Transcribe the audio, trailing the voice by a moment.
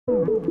Hey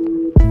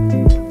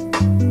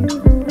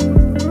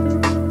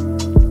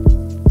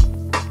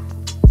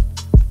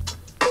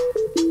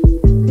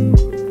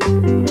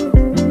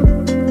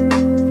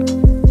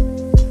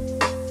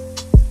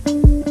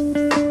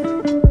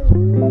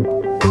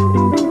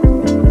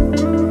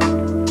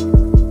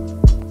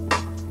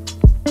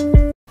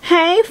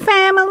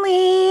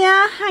family,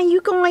 how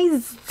you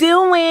guys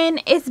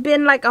doing? It's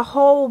been like a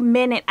whole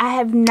minute. I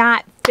have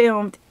not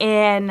filmed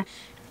in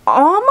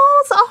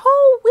almost a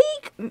whole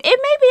week. It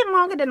may be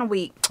longer than a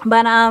week,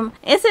 but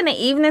it's in the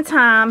evening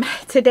time.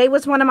 Today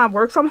was one of my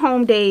work from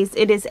home days.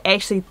 It is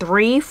actually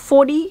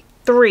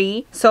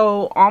 3:43,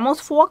 so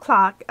almost 4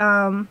 o'clock.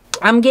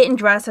 I'm getting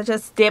dressed. I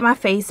just did my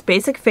face,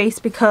 basic face,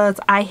 because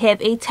I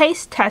have a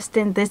taste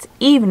testing this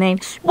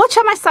evening, which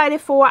I'm excited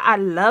for. I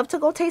love to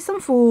go taste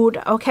some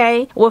food,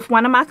 okay, with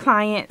one of my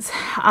clients.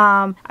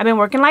 I've been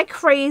working like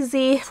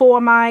crazy for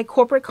my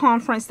corporate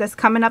conference that's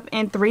coming up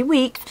in 3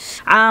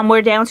 weeks.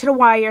 We're down to the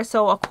wire,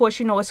 so of course,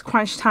 you know, it's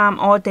crunch time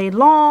all day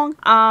long,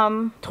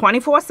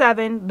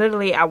 24/7.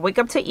 Literally, I wake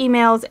up to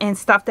emails and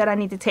stuff that I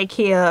need to take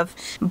care of.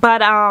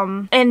 But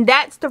and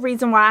that's the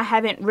reason why I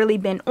haven't really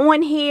been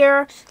on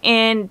here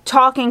and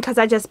talking, because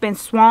I just been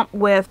swamped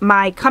with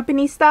my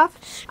company stuff.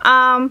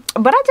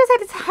 But I just had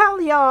to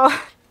tell y'all,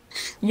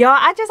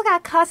 I just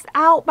got cussed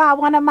out by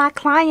one of my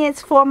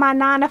clients for my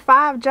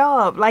 9-to-5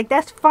 job. Like,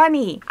 that's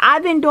funny.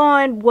 I've been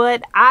doing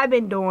what I've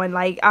been doing,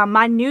 like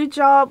my new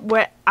job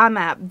where I'm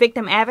a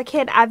victim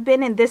advocate. I've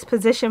been in this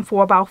position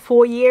for about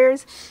 4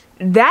 years.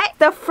 That's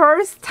the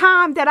first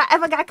time that I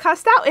ever got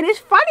cussed out, and it's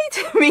funny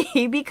to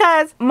me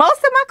because most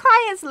of my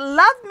clients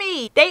love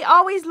me. They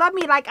always love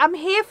me. Like, I'm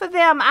here for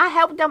them. I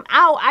help them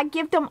out. I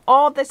give them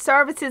all the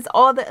services,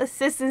 all the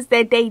assistance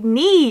that they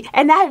need,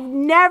 and I've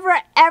never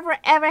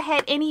ever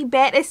had any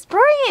bad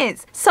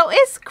experience. So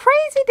it's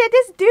crazy that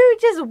this dude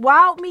just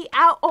wowed me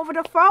out over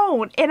the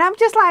phone, and I'm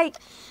just like,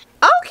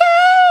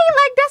 okay,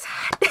 like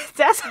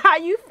that's how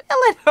you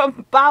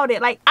feeling about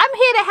it. Like, I'm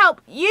here to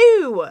help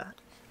you.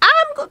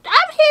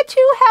 I'm here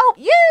to help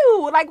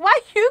you. Like, why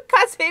you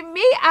cussing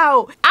me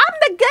out? I'm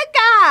the good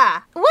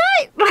guy.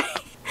 What?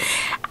 Like,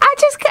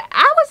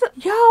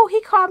 yo,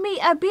 he called me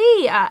a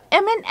B,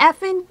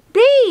 M-N-F-N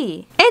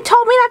B, and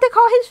told me not to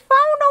call his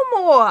phone no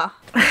more.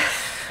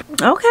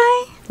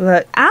 Okay,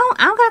 look, I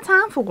don't got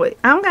time for it.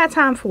 I don't got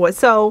time for it.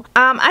 So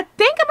I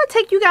think I'm gonna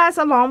take you guys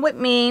along with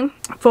me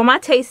for my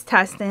taste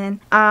testing.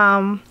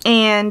 And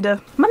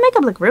my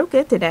makeup look real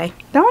good today,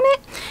 don't it?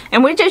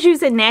 And we're just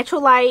using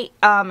natural light.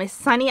 It's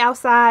sunny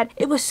outside.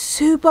 It was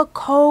super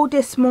cold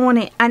this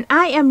morning, and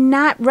I am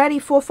not ready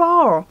for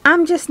fall.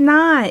 I'm just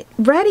not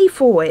ready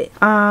for it.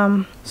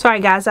 Sorry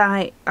guys,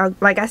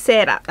 like I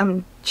said,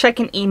 I'm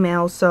checking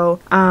emails, so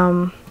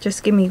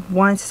just give me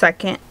 1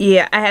 second.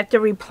 Yeah, I have to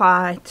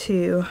reply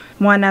to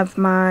one of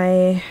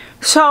my,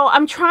 so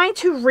I'm trying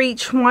to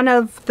reach one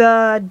of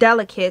the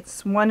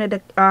delegates, one of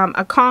the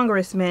a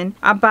congressman,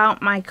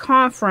 about my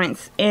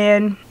conference.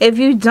 And if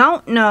you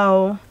don't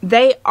know,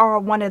 they are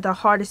one of the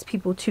hardest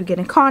people to get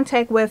in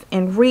contact with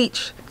and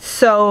reach.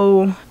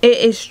 So it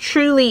is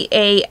truly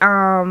a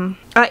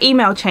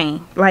email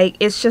chain. Like,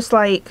 it's just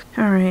like,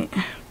 all right.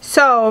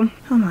 So,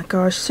 oh my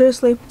gosh,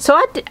 seriously. So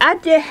I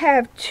did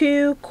have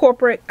 2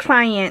 corporate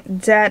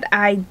clients that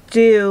I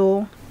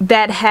do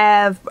that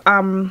have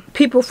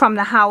people from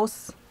the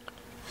house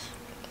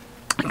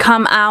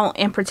come out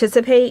and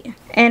participate.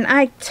 And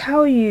I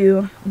tell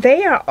you,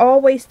 they are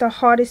always the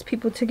hardest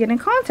people to get in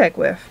contact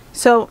with.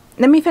 So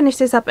let me finish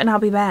this up and I'll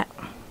be back.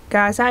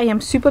 Guys, I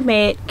am super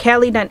mad.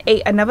 Callie done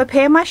ate another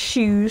pair of my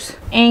shoes,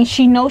 and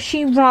she knows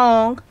she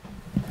wrong.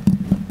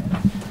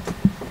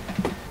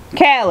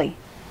 Callie.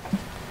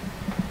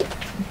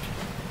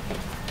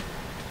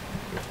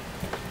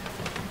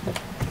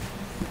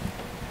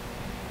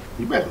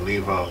 You better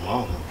leave her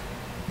alone.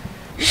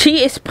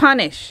 She is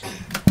punished.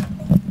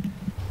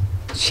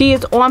 She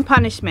is on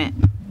punishment.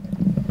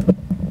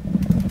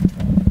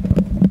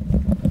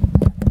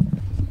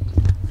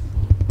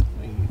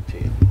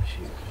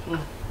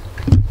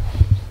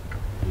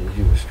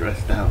 You were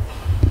stressed out.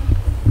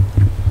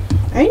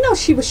 I know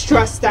she was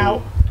stressed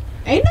out.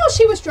 I know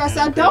she was stressed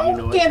out.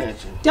 Don't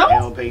give. They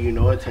don't pay you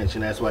no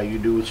attention. That's why you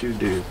do what you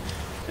do,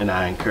 and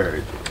I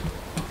encourage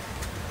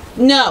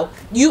you. No,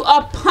 you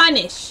are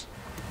punished.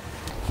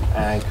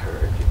 I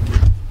encourage you.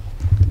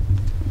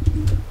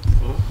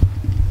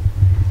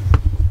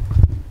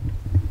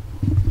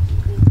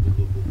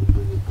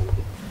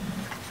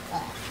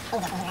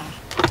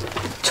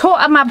 Tore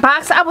up my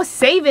box. I was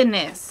saving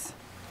this.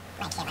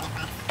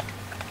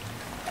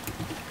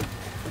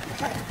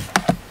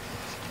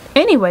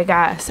 Anyway,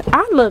 guys,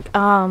 I look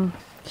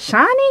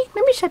shiny.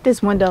 Let me shut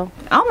this window.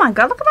 Oh my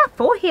god, look at my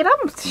forehead.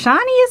 I'm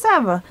shiny as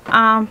ever.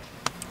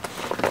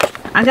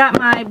 I got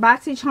my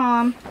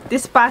Boxycharm.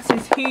 This box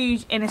is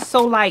huge and it's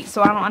so light,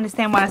 so I don't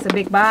understand why it's a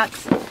big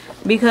box,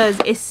 because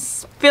it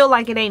feel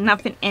like it ain't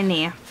nothing in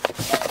there.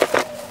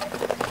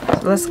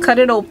 So let's cut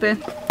it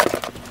open.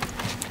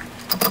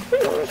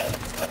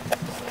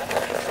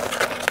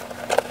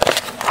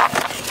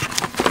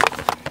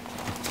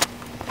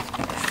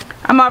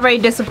 I'm already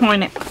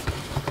disappointed.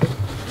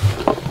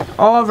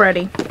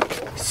 Already.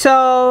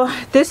 So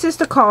this is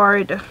the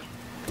card.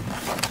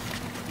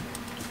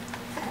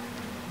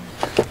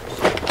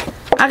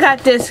 I got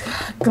this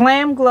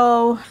Glam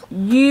Glow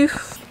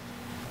Youth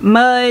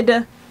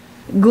Mud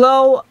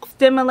Glow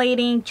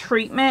Stimulating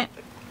Treatment.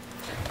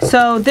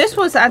 So this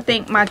was, I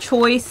think, my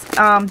choice.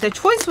 The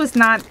choice was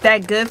not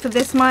that good for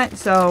this month,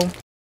 so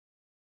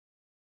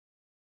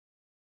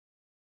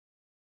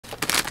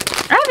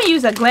I haven't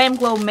used a Glam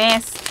Glow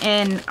mask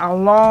in a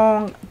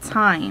long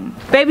time.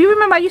 Baby, you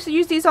remember I used to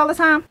use these all the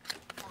time?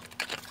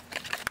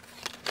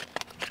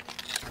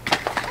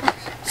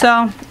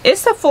 So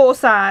it's the full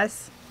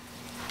size.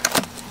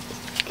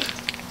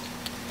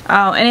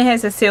 Oh, and it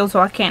has a seal, so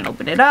I can't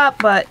open it up,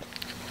 but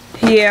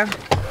here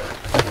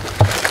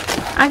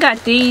I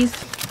got these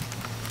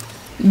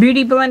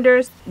beauty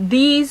blenders.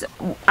 These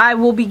I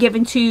will be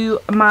giving to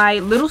my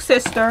little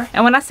sister,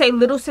 and when I say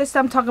little sister,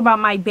 I'm talking about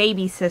my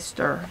baby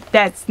sister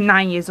that's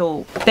 9 years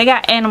old. They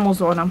got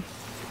animals on them,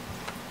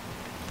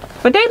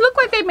 but they look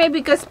like they may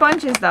be good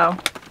sponges though.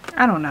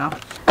 I don't know,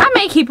 I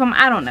may keep them,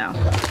 I don't know,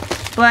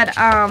 but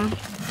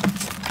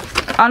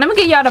let me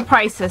get y'all the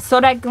prices. So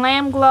that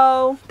Glam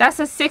Glow, that's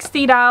a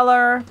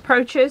 $60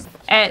 purchase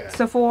at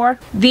Sephora.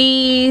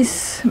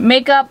 These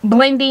makeup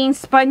blending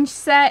sponge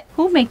set,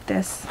 who make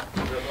this?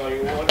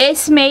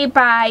 It's made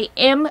by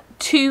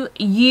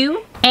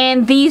M2U,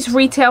 and these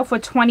retail for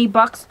 20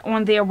 bucks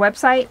on their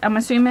website, I'm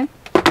assuming.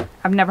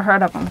 I've never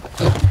heard of them.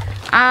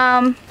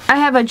 I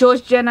have a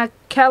George Jenna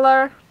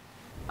Keller.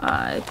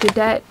 Did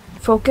that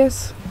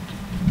focus?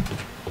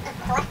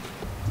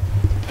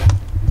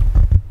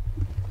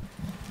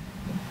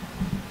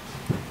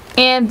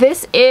 And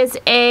this is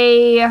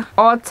a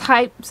all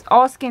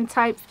skin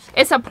type.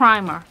 It's a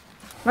primer.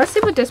 Let's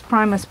see what this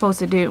primer is supposed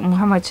to do and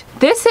how much.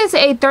 This is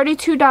a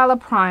 $32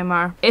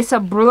 primer. It's a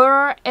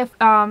blur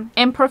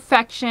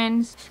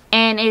imperfections,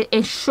 and it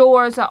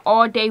ensures an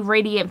all-day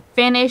radiant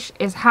finish.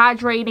 It's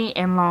hydrating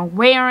and long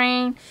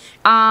wearing.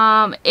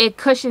 It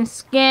cushions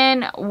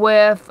skin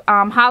with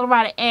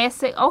hyaluronic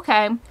acid.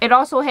 Okay. It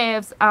also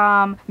has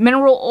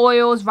mineral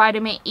oils,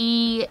 vitamin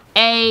E,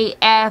 A,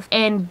 F,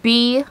 and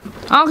B.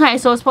 Okay,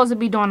 so it's supposed to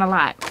be doing a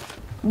lot.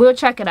 We'll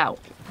check it out.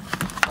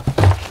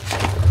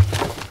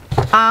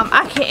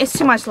 I can't, it's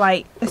too much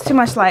light. It's too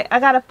much light. I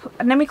gotta,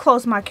 let me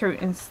close my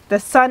curtains. The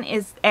sun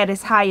is at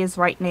its highest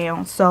right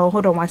now, so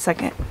hold on 1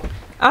 second.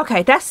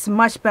 Okay, that's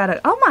much better.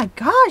 Oh my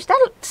gosh,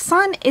 that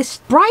sun is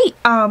bright,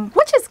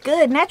 which is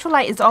good. Natural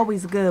light is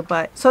always good,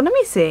 but, so let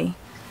me see.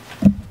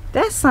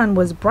 That sun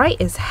was bright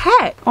as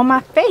heck on my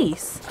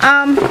face.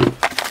 I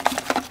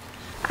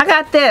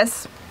got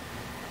this,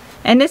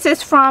 and this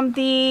is from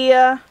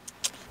the,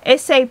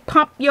 it's a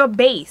Pump Your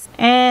Base.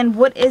 And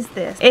what is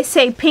this? It's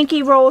a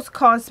Pinky Rose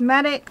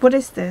Cosmetic. What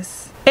is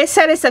this? It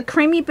said it's a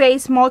creamy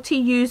base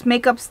multi-use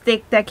makeup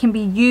stick that can be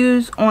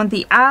used on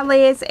the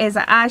eyelids as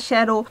an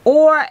eyeshadow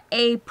or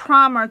a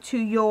primer to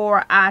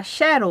your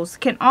eyeshadows.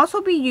 Can also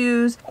be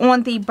used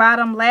on the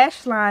bottom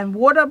lash line,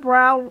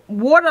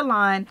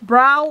 waterline,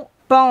 brow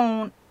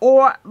bone,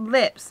 or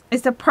lips.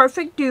 It's the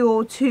perfect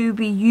duo to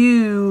be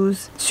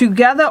used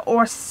together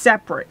or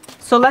separate.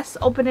 So let's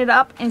open it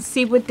up and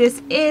see what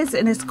this is,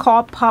 and it's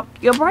called Pump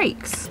Your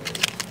Brakes.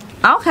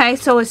 Okay,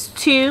 so it's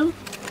two.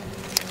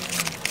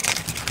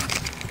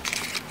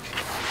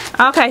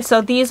 Okay,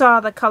 so these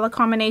are the color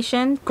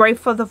combination. Great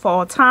for the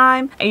fall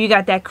time. And you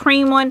got that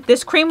cream one.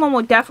 This cream one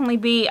will definitely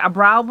be a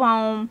brow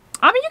bone.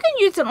 I mean, you can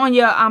use it on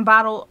your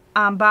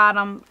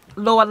bottom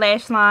lower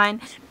lash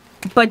line.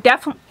 But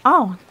definitely,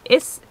 oh,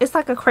 it's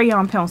like a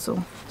crayon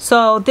pencil.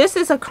 So this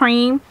is a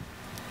cream.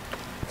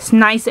 It's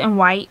nice and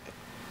white.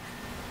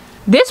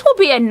 This will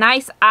be a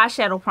nice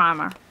eyeshadow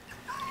primer.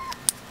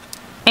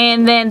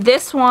 And then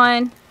this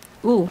one,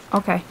 ooh,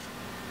 okay,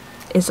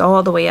 it's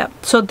all the way up.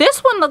 So this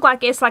one look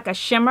like it's like a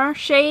shimmer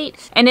shade,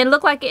 and it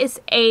look like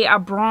it's a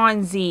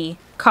bronzy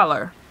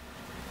color.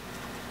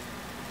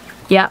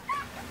 Yep.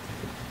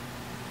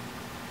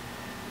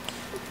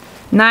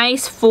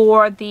 Nice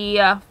for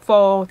the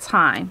fall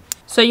time.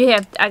 So you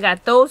have, I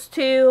got those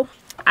two.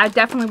 I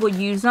definitely will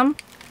use them.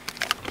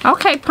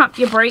 Okay, Pump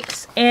Your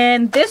Brakes.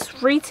 And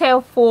this retail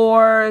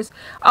for,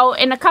 oh,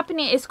 and the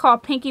company is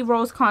called Pinky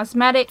Rose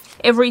Cosmetic.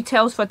 It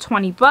retails for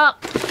 20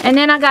 bucks. And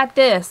then I got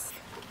this.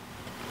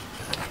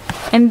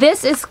 And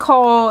this is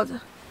called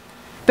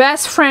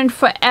Best Friend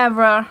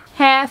Forever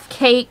Half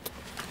Cake.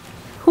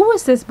 Who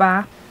is this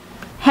by?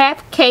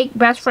 Half Cake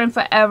Best Friend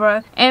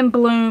Forever and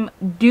Bloom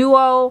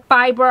Duo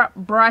Fiber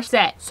Brush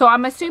Set. So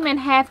I'm assuming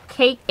Half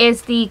Cake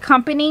is the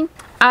company.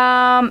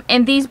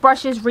 And these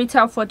brushes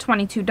retail for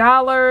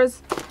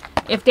 $22.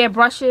 If they're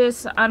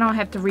brushes, I don't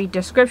have to read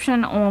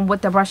description on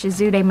what the brushes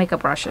do. They make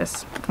up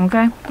brushes.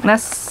 Okay,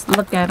 let's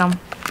look at them.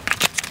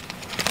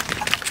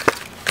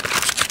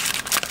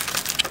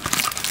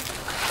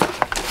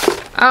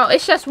 Oh,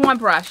 it's just one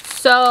brush.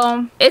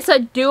 So it's a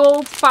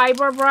dual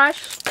fiber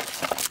brush.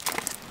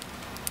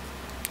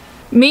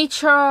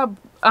 Meet your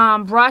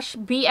brush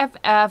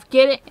BFF.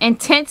 Get an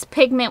intense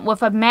pigment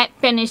with a matte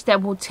finish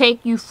that will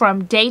take you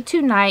from day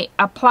to night.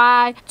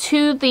 Apply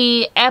to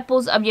the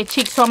apples of your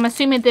cheeks. So I'm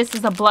assuming this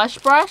is a blush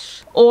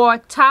brush. Or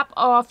top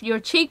off your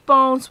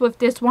cheekbones with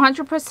this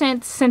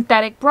 100%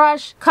 synthetic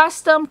brush.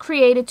 Custom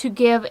created to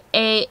give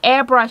a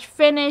airbrush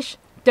finish.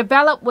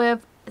 Developed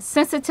with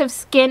sensitive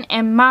skin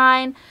in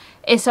mind.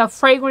 It's a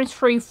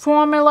fragrance-free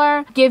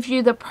formula. Gives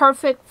you the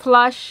perfect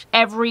flush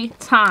every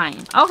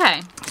time.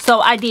 Okay, so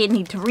I did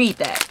need to read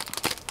that.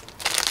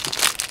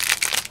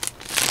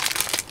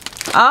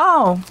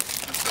 Oh,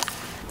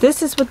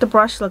 this is what the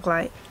brush look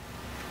like.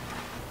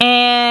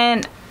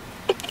 And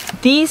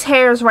these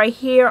hairs right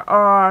here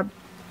are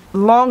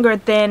longer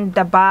than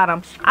the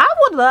bottom. I'm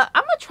gonna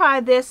try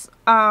this.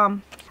 I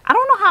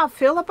don't know how I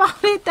feel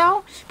about it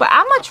though, but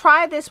I'm gonna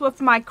try this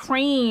with my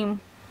cream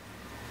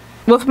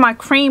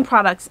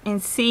products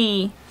and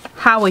see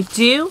how it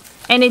do.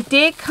 And it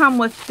did come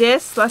with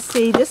this. Let's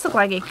see, this looks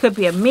like it could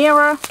be a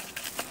mirror.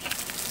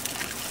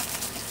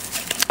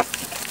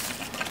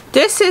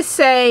 This is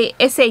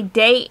it's a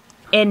day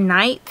and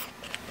night.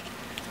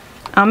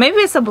 Maybe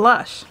it's a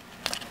blush.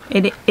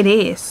 It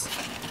is.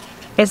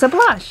 It's a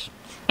blush.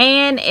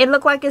 And it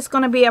looked like it's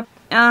gonna be a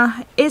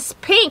it's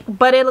pink,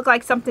 but it looked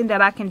like something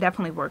that I can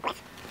definitely work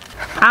with.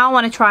 I don't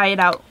want to try it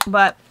out,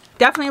 but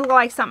definitely look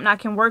like something I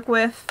can work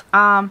with.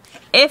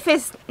 If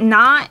it's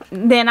not,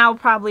 then I'll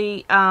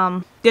probably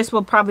this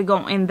will probably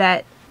go in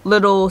that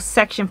little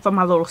section for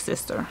my little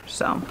sister.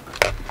 So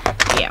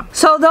yeah,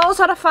 so those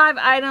are the 5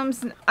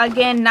 items.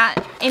 Again,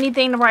 not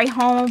anything to write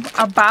home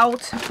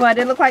about, but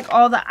it looked like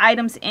all the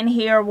items in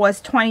here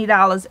was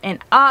 $20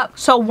 and up.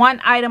 So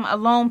one item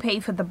alone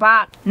paid for the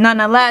box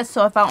nonetheless.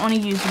 So if I only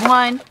use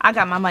one, I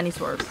got my money's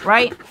worth,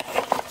 right?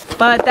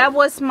 But that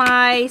was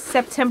my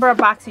September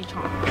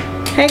Boxycharm.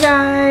 Hey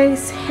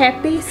guys,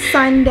 happy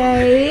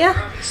Sunday.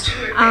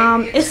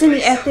 It's in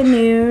the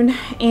afternoon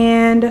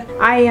and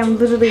I am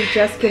literally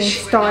just getting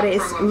started.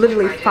 It's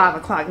literally 5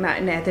 o'clock, not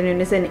in the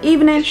afternoon, it's in the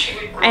evening,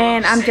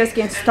 and I'm just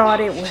getting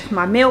started with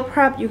my meal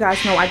prep. You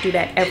guys know I do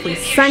that every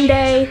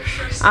Sunday.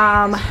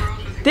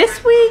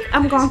 This week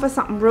I'm going for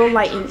something real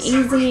light and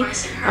easy.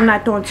 I'm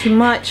not doing too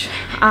much.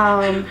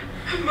 I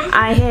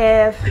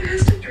have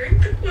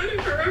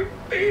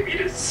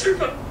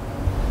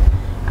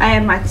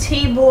my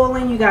tea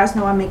boiling. You guys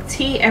know I make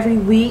tea every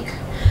week.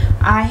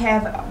 I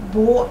have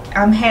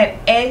had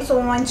eggs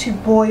on to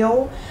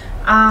boil.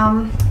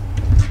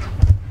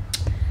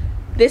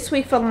 This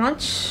week for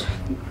lunch,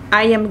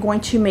 I am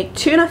going to make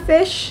tuna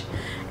fish,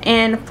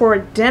 and for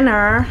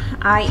dinner,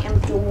 I am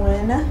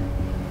doing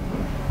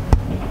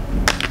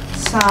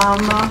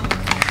some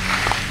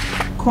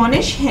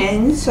Cornish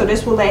hens. So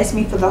this will last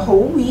me for the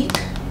whole week.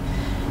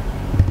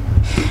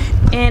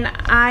 And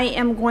I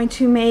am going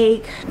to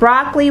make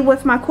broccoli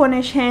with my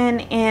Cornish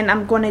hen, and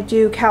I'm going to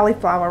do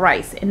cauliflower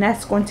rice, and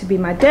that's going to be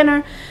my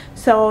dinner.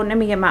 So let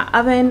me get my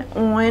oven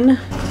on.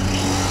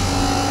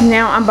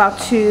 Now I'm about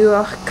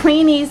to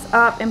clean these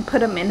up and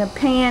put them in the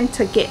pan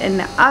to get in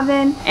the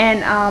oven,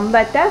 and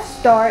let that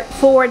start.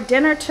 For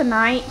dinner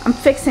tonight, I'm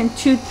fixing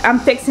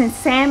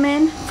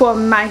salmon for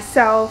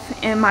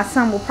myself, and my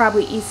son will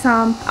probably eat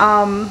some.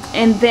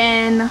 And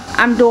then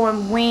I'm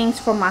doing wings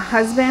for my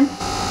husband.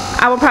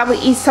 I will probably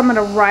eat some of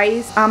the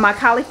rice, my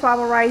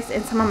cauliflower rice,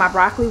 and some of my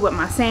broccoli with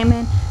my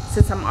salmon,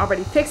 since I'm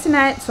already fixing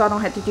that, so I don't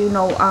have to do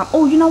no,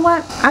 oh, you know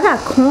what? I got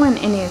corn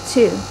in there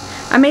too.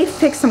 I may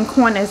fix some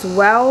corn as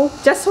well,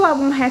 just so I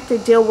won't have to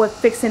deal with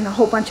fixing a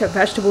whole bunch of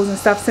vegetables and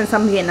stuff, since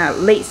I'm getting a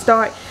late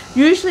start.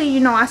 Usually,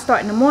 you know, I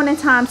start in the morning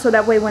time, so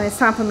that way when it's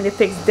time for me to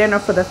fix dinner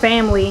for the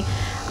family,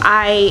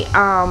 I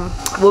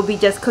will be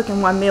just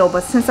cooking one meal.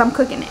 But since I'm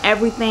cooking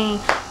everything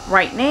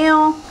right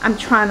now, I'm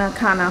trying to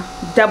kind of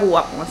double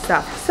up on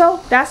stuff.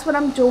 So that's what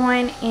I'm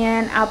doing,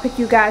 and I'll pick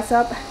you guys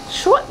up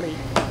shortly.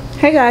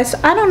 Hey guys,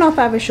 I don't know if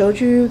I ever showed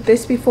you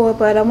this before,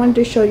 but I wanted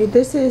to show you.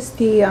 This is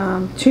the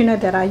tuna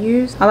that I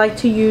use. I like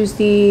to use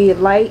the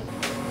light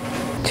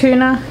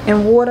tuna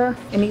and water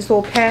in these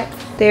little packs.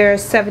 They're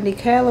 70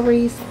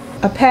 calories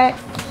a pack,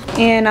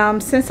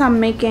 and since I'm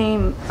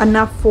making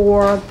enough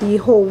for the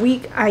whole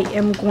week, I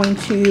am going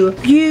to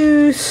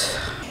use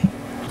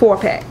 4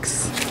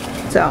 packs.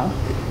 So,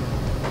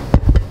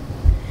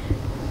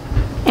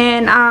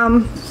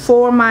 and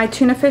for my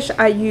tuna fish,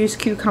 I use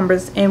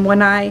cucumbers, and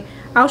when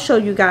I'll show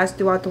you guys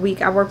throughout the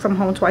week. I work from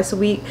home twice a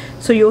week,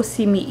 so you'll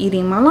see me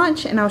eating my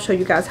lunch, and I'll show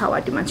you guys how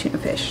I do my tuna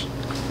fish.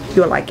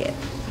 You'll like it.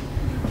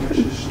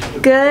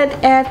 Good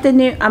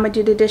afternoon. I'm gonna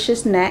do the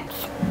dishes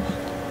next.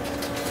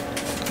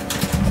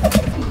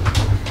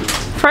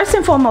 First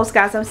and foremost,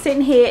 guys, I'm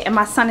sitting here and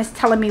my son is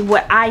telling me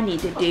what I need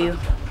to do.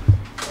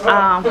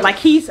 Like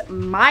he's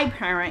my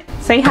parent.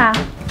 Say hi.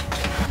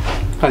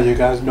 How you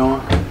guys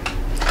doing?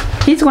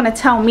 He's gonna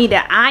tell me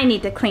that I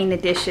need to clean the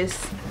dishes,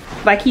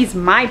 like he's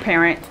my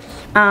parent.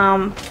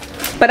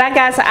 But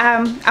guys,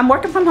 I'm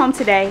working from home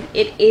today.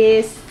 It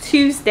is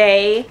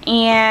Tuesday,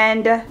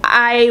 and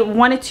I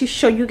wanted to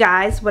show you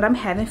guys what I'm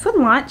having for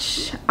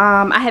lunch.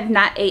 I have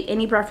not ate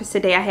any breakfast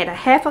today. I had a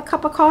half a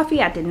cup of coffee.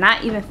 I did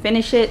not even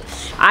finish it.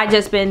 I've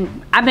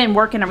been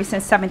working ever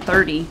since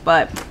 7:30,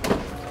 but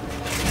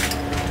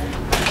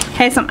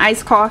had some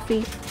iced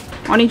coffee.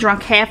 Only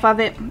drunk half of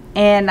it,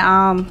 and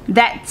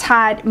that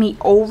tied me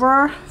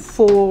over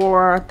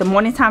for the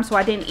morning time, so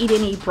I didn't eat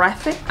any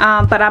breakfast.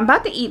 But I'm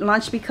about to eat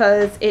lunch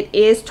because it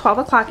is 12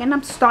 o'clock and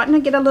I'm starting to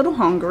get a little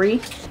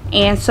hungry.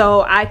 And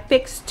so I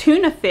fixed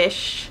tuna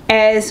fish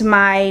as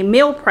my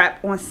meal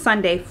prep on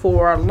Sunday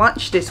for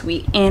lunch this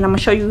week, and I'm gonna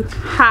show you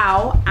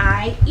how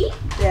I eat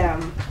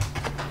them.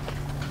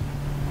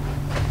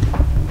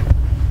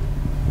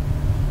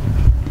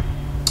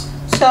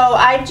 So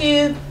I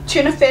do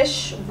tuna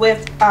fish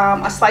with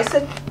a slice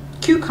of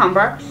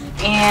cucumber,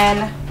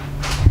 and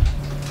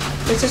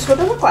this is what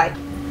it looks like.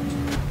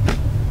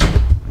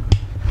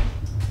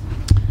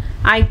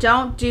 I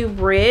don't do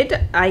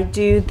bread. I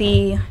do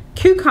the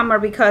cucumber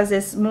because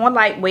it's more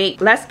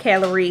lightweight, less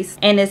calories,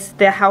 and it's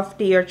the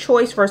healthier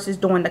choice versus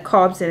doing the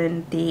carbs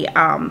and the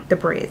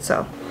bread.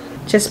 So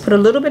just put a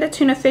little bit of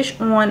tuna fish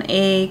on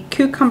a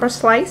cucumber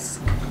slice.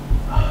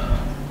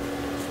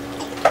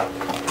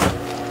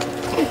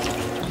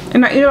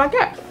 And I eat it like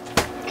that.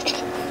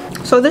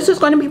 So this is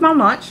going to be my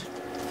lunch.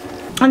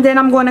 And then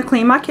I'm going to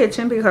clean my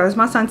kitchen because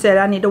my son said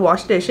I need to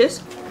wash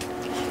dishes.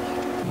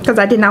 Because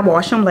I did not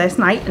wash them last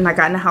night and I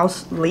got in the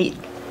house late.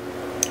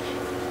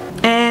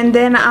 And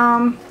then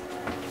I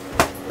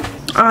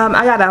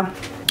gotta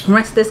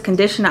rinse this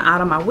conditioner out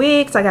of my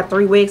wigs. I got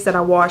 3 wigs that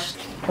I washed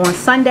on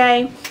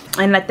Sunday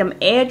and let them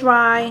air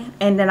dry.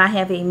 And then I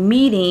have a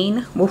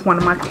meeting with one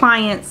of my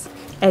clients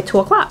at 2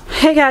 o'clock.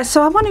 Hey guys,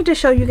 so I wanted to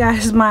show you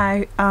guys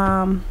my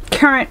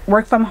current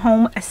work from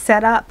home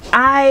setup.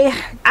 I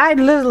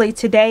literally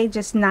today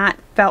just not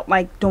felt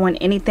like doing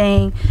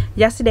anything.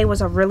 Yesterday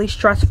was a really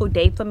stressful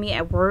day for me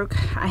at work.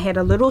 I had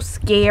a little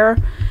scare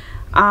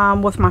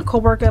with my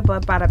coworker,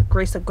 but by the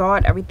grace of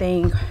God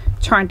everything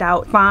turned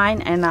out fine,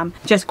 and I'm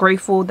just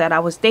grateful that I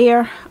was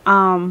there.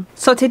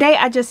 So today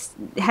I just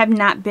have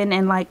not been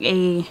in like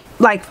a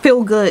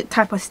feel good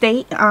type of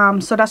state,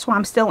 so that's why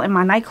I'm still in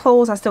my night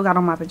clothes. I still got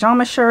on my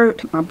pajama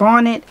shirt, my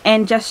bonnet,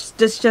 and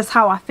just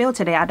how I feel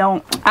today. I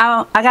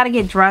gotta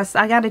get dressed.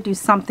 I gotta do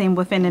something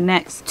within the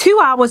next 2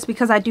 hours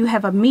because I do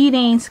have a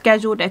meeting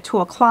scheduled at 2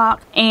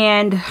 o'clock,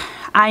 and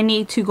I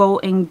need to go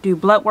and do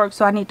blood work,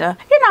 so I need to,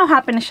 you know,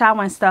 hop in the shower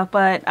and stuff.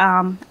 But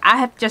I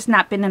have just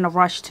not been in a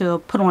rush to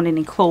put on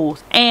any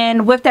clothes.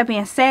 And with that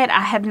being said, I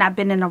have not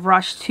been in a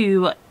rush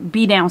to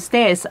be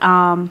downstairs,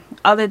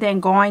 other than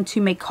going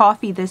to make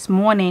coffee this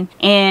morning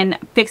and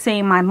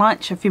fixing my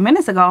lunch a few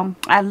minutes ago.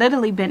 I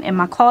literally been in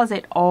my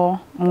closet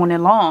all morning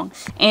long.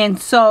 And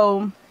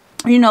so,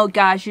 you know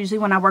guys, usually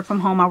when I work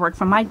from home I work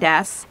from my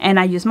desk and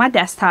I use my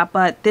desktop,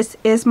 but this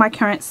is my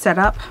current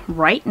setup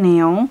right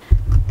now.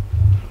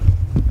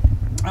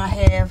 I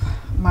have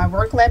my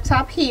work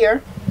laptop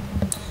here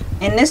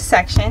in this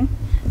section,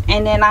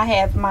 and then I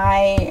have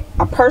my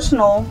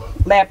personal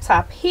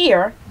laptop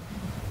here,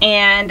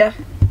 and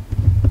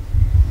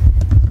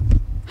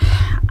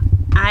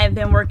I've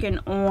been working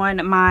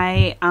on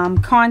my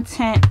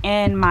content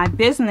and my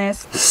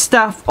business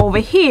stuff over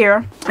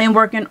here, and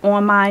working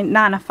on my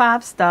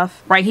 9-to-5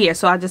 stuff right here.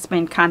 So I've just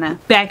been kind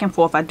of back and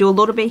forth. I do a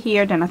little bit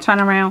here, then I turn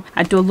around,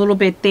 I do a little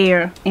bit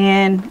there,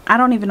 and I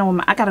don't even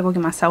know I gotta go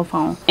get my cell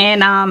phone.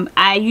 And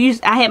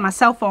I had my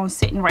cell phone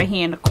sitting right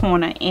here in the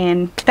corner,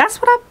 and that's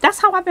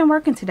how I've been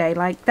working today.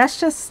 Like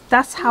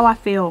that's how I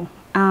feel.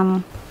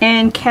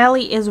 And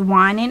Kelly is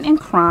whining and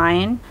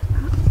crying.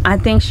 I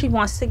think she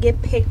wants to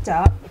get picked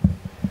up.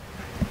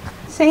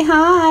 Say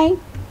hi.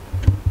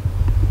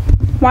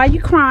 Why are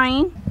you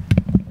crying?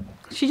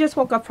 She just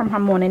woke up from her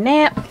morning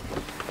nap.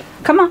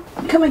 Come on,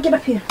 get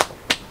up here.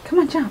 Come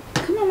on, jump.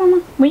 Come on,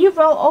 mama. When you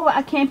roll over,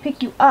 I can't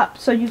pick you up,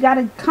 so you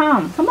gotta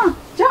come. Come on,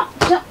 jump.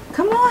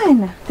 Come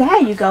on. There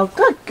you go.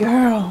 Good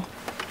girl.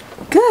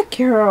 Good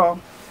girl.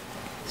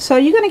 So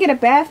you're gonna get a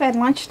bath at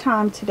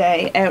lunchtime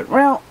today.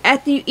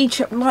 After you eat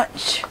your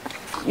lunch,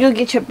 you'll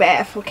get your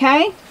bath,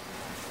 okay?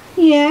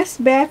 Yes,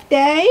 bath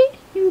day.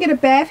 You can get a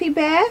bathy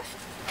bath.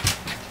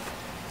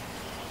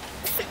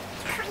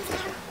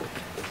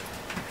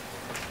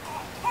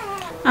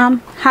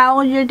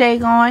 How's your day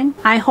going?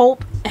 I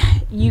hope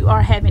you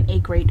are having a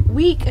great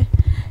week.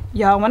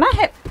 Y'all, when I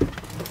had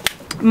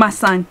my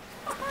son,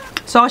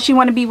 so all she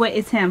want to be with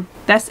is him.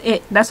 That's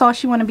it. That's all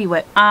she want to be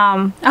with.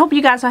 I hope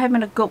you guys are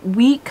having a good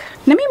week.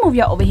 Let me move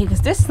y'all over here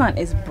because this sun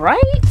is bright.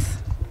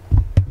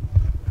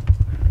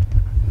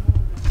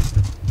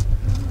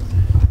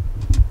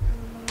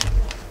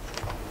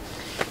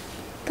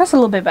 That's a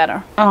little bit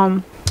better.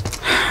 Alright,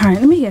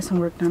 let me get some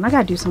work done. I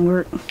gotta do some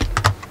work.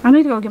 I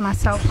need to go get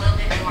myself.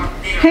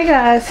 Hey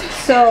guys,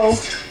 so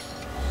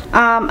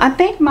I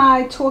think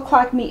my 2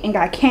 o'clock meeting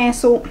got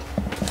canceled.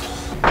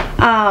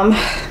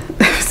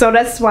 So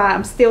that's why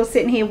I'm still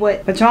sitting here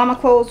with pajama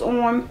clothes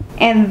on.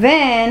 And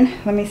then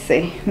let me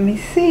see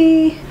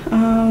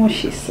what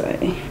she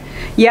say.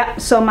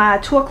 Yep, so my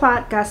 2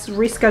 o'clock got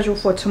rescheduled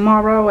for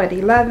tomorrow at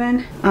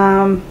 11.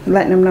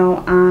 Letting them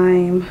know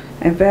I'm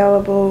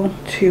available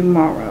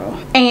tomorrow.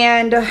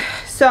 And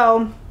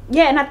so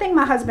yeah, and I think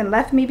my husband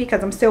left me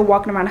because I'm still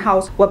walking around the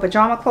house with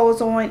pajama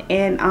clothes on.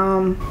 And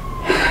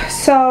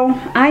so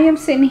I am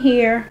sitting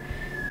here.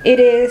 It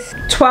is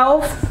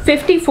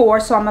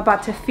 12:54, so I'm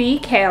about to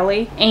feed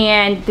Callie,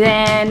 and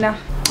then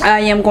I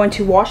am going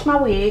to wash my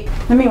wig.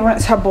 Let me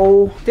rinse her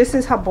bowl. This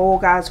is her bowl,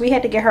 guys. We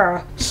had to get her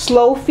a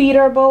slow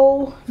feeder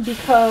bowl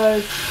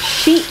because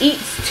she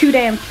eats too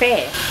damn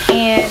fast.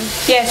 And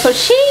yeah, so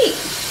she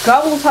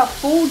gobbles her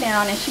food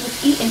down and she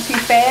was eating too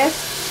fast.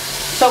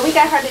 So we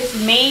got her this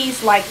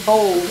maze-like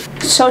bowl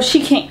so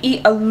she can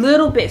eat a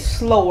little bit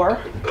slower.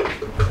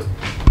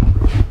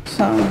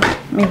 So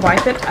let me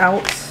wipe it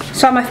out.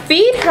 So I'm gonna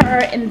feed her,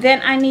 and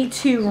then I need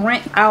to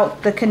rinse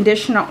out the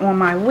conditioner on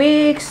my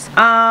wigs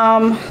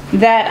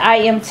that I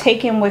am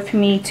taking with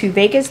me to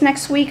Vegas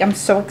next week. I'm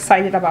so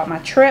excited about my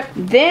trip.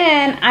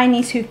 Then I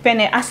need to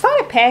finish. I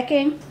started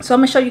packing, so I'm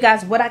gonna show you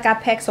guys what I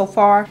got packed so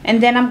far,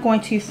 and then I'm going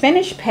to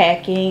finish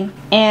packing,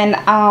 and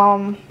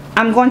I'm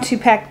going to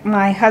pack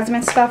my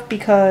husband's stuff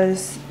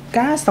because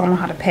guys don't know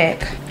how to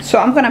pack. So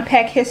I'm gonna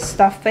pack his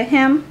stuff for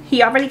him.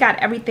 He already got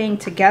everything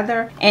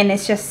together and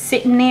it's just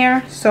sitting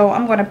there. So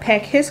I'm gonna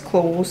pack his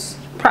clothes.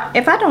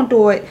 If I don't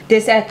do it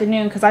this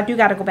afternoon, because I do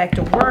gotta go back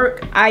to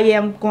work, I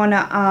am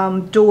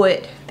gonna do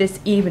it this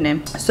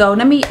evening. So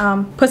let me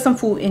put some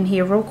food in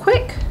here real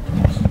quick.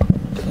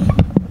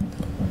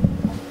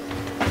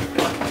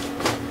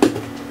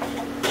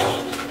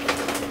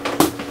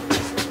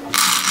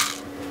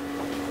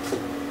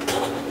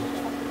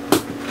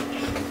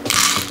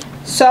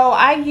 So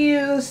I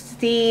used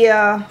the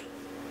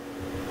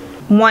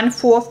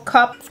 1/4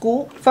 cup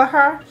scoop for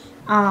her.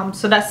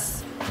 So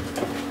that's,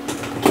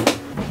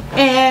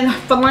 and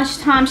for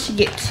lunchtime she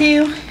get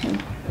 2.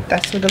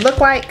 That's what it look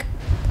like.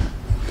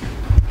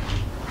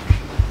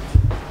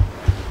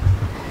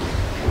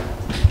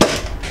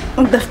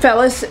 The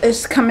fellas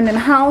is coming in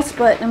the house,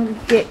 but I'm gonna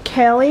get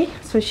Kelly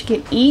so she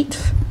can eat.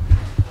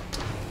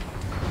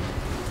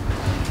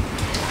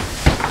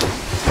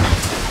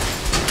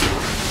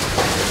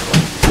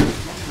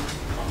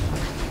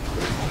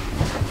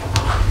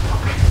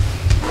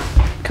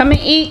 Come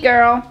and eat,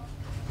 girl.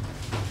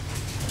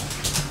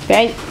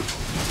 Okay.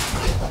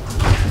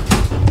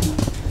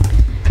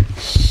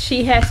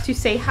 She has to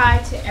say hi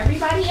to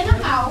everybody in the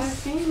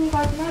house.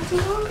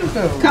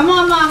 Come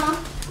on, mama.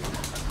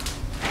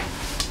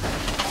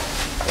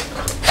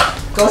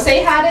 Go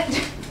say hi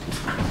to...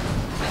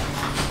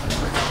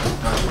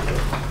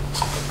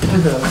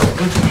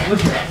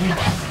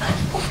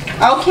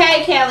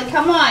 Okay, Kelly,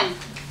 come on.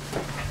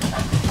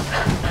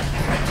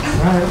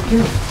 All right,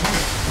 okay.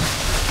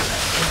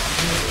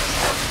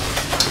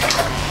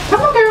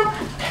 Come on, girl.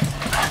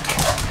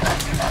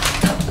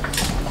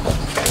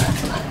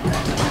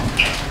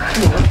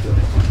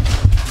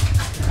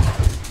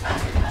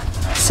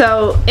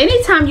 So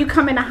anytime you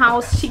come in the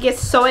house, she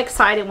gets so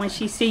excited when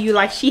she see you,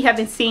 like she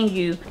haven't seen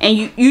you,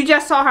 and you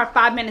just saw her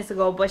 5 minutes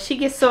ago, but she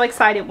gets so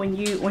excited when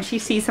she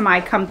sees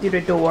somebody come through the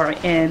door.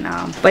 And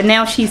but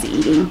now she's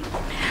eating.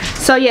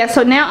 So yeah,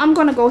 so now I'm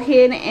gonna go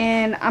ahead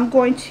and I'm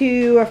going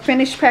to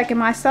finish packing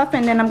my stuff,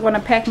 and then I'm gonna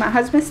pack my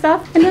husband's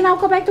stuff, and then I'll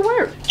go back to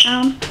work.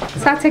 So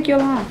I'll take you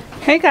along.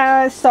 Hey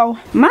guys, so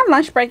my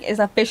lunch break is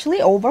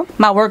officially over.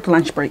 My work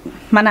lunch break,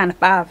 my 9 to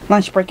 5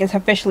 lunch break is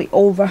officially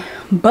over.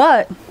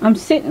 But I'm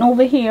sitting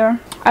over here.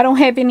 I don't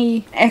have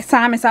any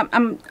assignments.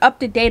 I'm up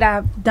to date.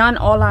 I've done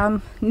all I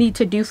need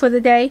to do for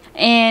the day,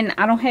 and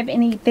I don't have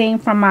anything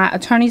from my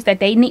attorneys that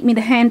they need me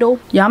to handle.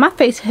 Y'all, my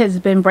face has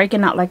been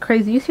breaking out like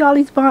crazy. You see all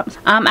these bumps?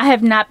 I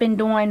have not been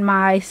doing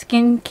my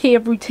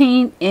skincare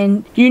routine,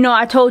 and you know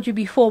I told you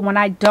before, when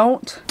I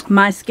don't,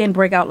 my skin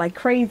break out like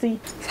crazy.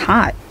 It's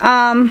hot.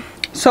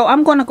 So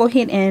I'm gonna go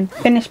ahead and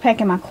finish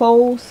packing my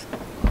clothes.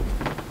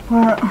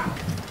 I'm gonna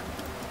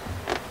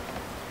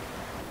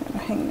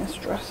hang this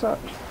dress up.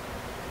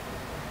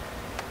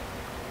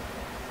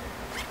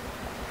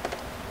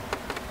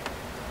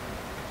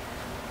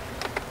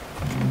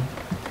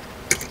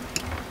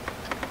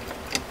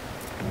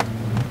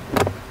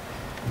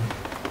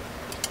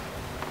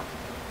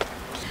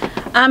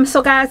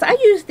 So guys, I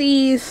use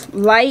these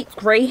light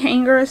gray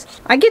hangers.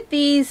 I get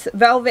these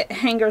velvet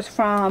hangers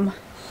from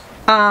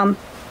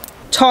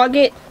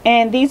Target,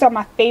 and these are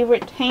my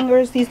favorite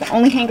hangers. These are the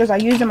only hangers I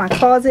use in my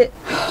closet.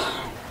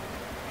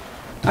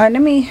 Alright,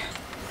 let me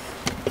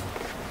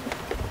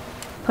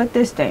put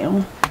this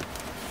down.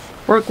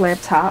 Work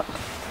laptop.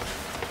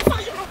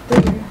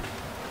 There.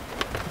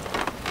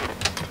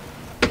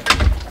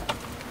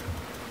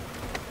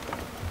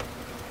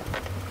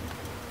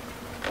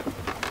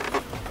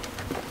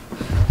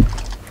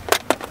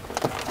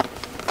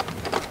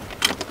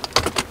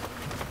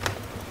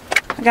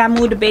 I gotta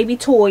move the baby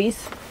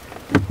toys.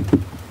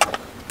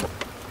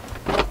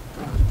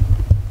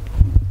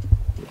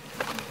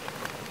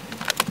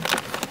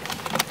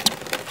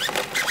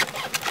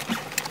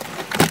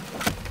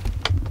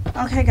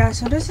 Okay guys,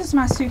 so this is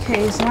my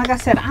suitcase, and like I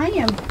said, I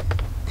am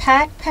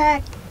packed.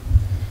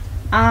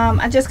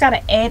 I just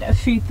gotta add a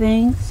few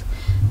things.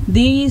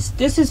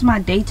 This is my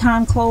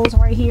daytime clothes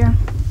right here,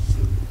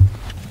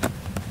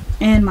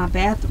 and my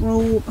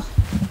bathrobe.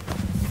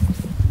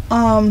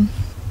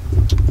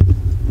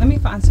 Let me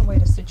find some way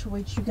to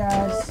situate you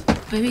guys.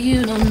 Baby,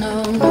 you don't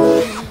know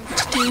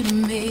what you do to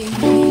me.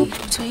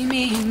 Between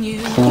me and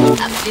you,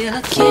 I feel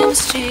a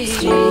chemistry.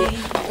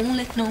 Won't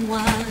let no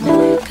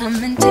one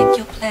come and take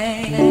your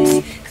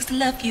place. Cause the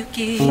love you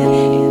give,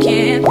 it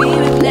can't be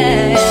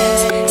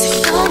replaced. So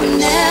no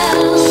one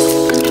else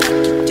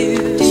can do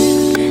what you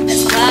do.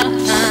 That's why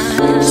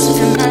I'm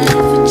spend my life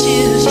with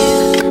you.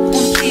 I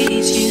wanna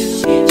please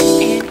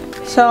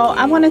you. So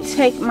I want to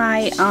take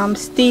my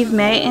Steve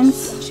Maddens.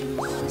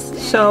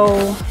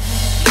 So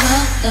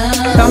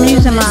I'm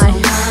using my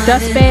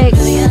dust bag.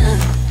 It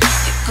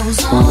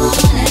goes on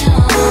and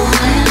on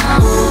and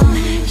on.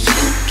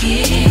 You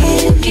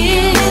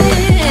give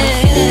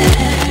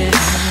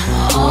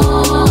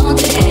all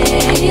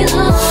day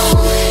long.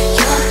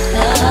 Your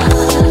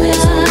love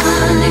is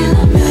one in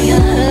a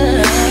million.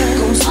 It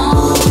goes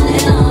on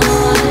and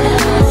on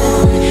and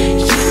on.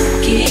 You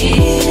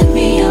give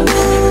me a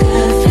really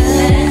good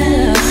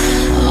feeling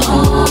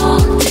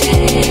all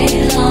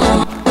day long.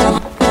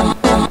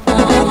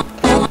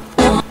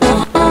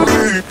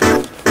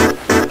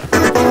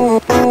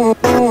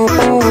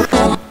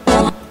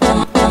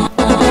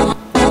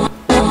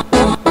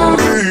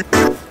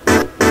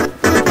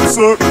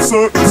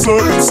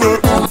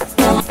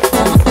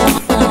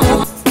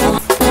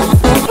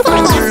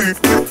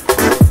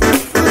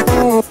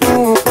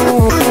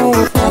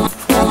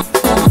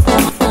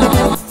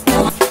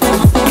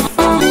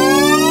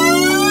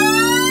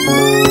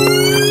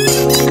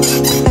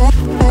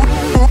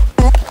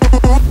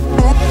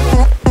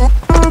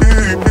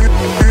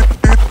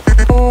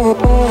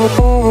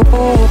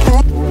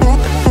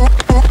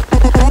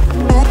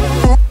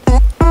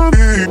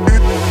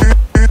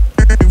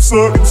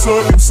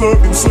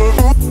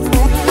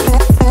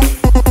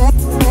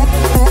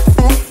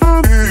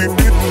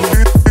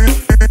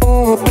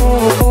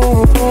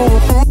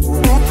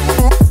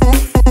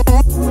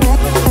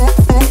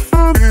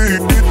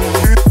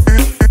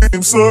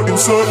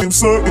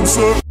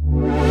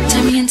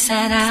 Turn me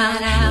inside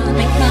out,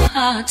 make my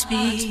heart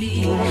beat.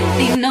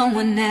 Need no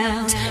one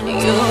else,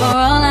 you're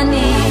all I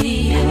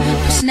need.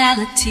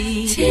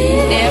 Personality,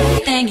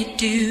 everything you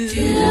do,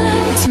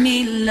 it's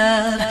me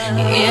love,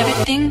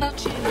 everything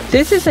about you.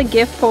 This is a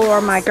gift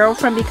for my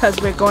girlfriend because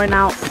we're going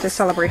out to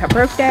celebrate her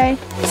birthday.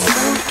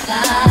 So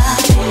fly,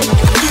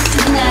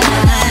 tonight,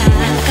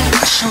 got a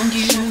crush on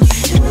you,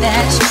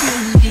 that's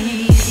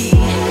truly,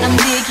 I'm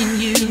digging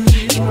you,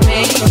 you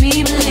make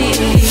me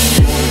believe.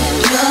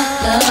 Your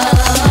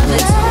love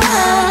is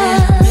one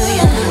in a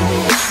million.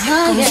 It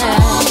goes on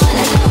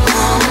and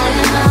on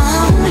and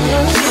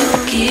on. You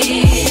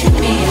give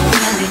me a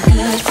really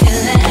good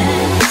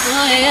feeling.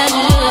 Oh yeah,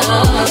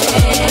 all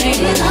day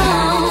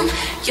long.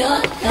 Your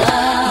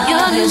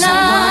love is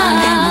one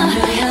in a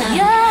million.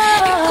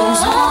 It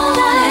goes on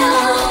and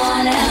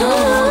on and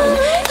on.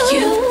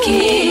 You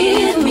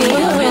give me a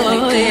really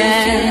good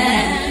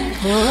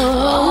feeling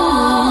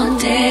all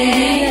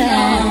day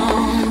long.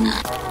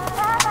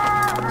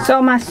 So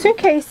my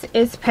suitcase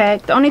is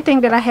packed. The only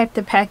thing that I have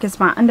to pack is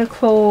my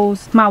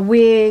underclothes, my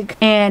wig,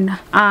 and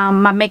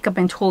my makeup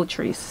and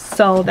toiletries.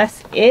 So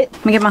that's it.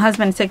 I'm gonna get my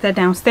husband to take that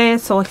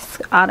downstairs so it's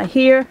out of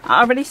here.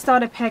 I already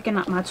started packing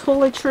up my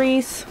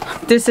toiletries.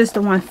 This is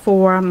the one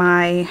for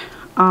my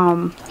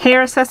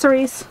hair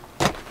accessories.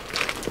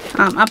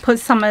 I put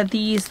some of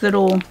these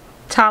little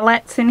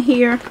towelettes in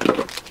here.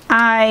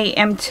 I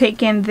am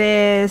taking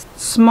this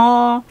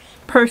small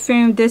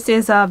perfume. This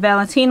is a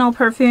Valentino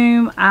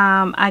perfume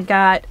I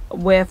got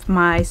with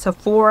my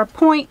Sephora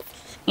point,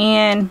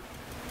 and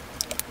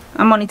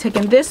I'm only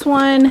taking this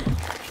one,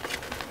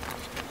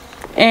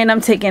 and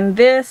I'm taking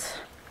this.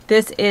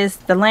 This is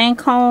the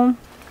Lancome.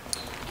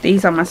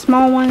 These are my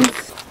small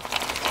ones.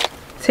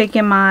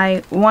 Taking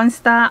my One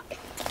Stop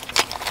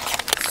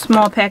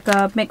small pack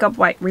of makeup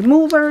wipe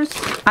removers.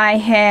 I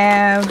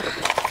have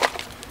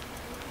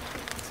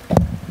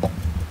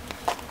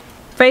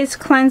face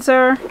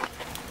cleanser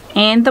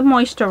and the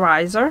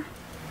moisturizer.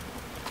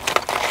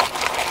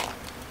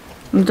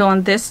 I'm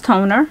doing this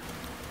toner,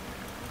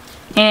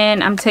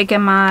 and I'm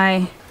taking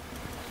my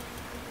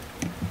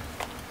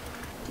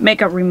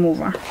makeup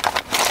remover.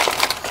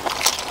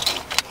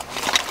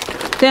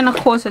 Then of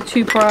course a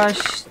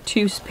toothbrush,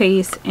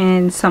 toothpaste,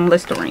 and some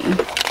Listerine.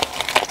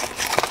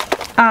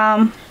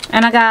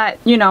 And I got,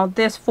 you know,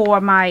 this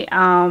for my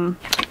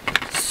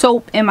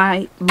soap and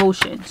my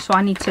lotion, so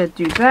I need to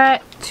do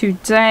that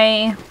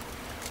today.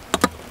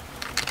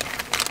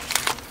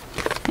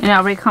 And I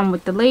already come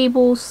with the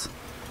labels.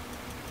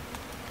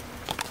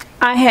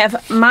 I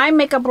have my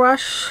makeup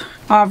brush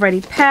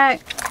already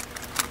packed.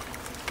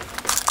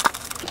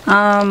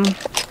 Yeah,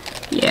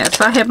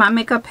 so I have my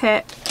makeup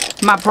pack,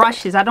 my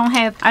brushes. I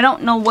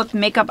don't know what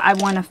makeup I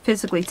want to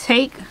physically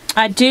take.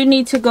 I do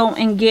need to go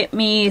and get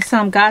me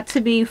some got to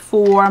be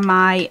for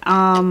my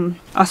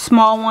a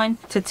small one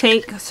to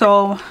take,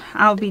 so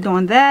I'll be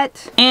doing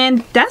that.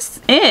 And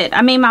that's it.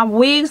 I mean, my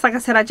wigs, like I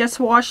said, I just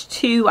washed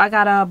 2. I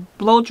gotta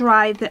blow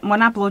dry them. Well,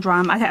 not blow dry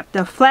them, I have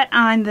to flat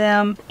iron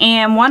them,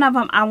 and one of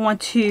them I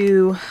want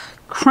to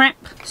crimp,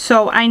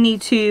 so I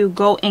need to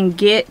go and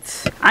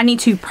I need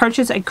to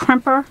purchase a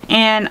crimper,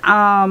 and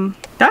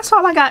that's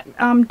all I got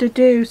to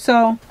do.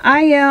 So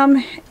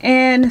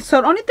and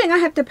so the only thing I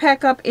have to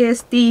pack up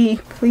is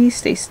please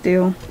stay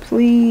still,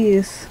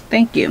 please,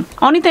 thank you.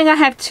 Only thing I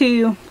have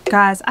to,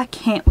 guys, I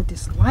can't with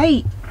this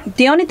light.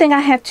 The only thing I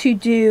have to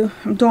do,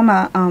 I'm doing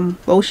my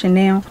lotion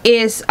now,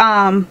 is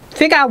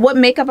figure out what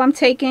makeup I'm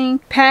taking,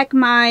 pack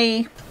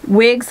my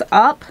wigs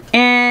up,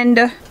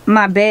 and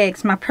my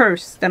bags, my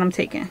purse that I'm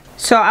taking.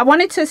 So I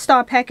wanted to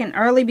start packing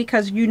early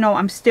because, you know,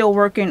 I'm still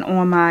working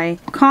on my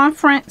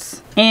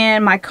conference,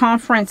 and my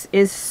conference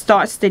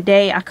starts the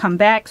day I come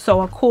back.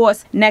 So of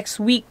course next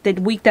week, the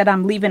week that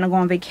I'm leaving and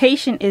going on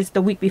vacation, is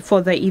the week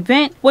before the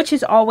event, which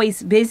is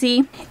always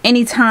busy.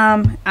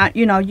 Anytime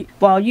you know,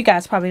 well, you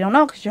guys probably don't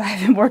know because you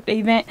haven't worked the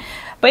event,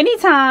 but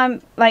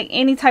anytime like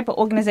any type of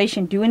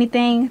organization do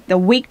anything, the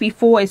week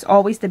before is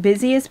always the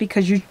busiest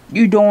because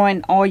you're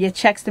doing all your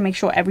checks to make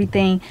sure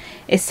everything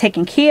is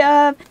taken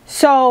care of.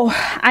 So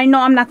I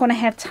know I'm not going to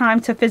have time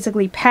to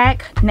physically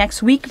pack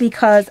next week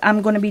because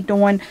I'm going to be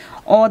doing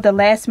all the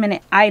last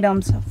minute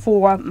items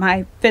for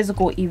my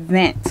physical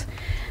event.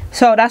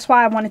 So that's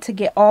why I wanted to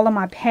get all of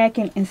my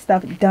packing and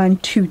stuff done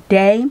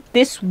today,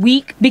 this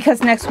week,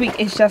 because next week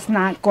is just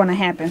not going to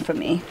happen for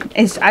me.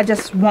 I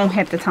just won't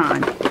have the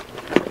time,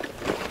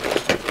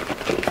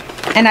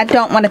 and I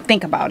don't want to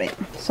think about it.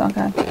 So I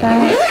got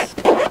that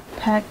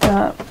packed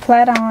up,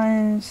 flat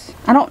irons.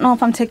 I don't know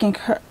if I'm taking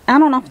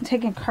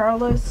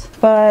curlers,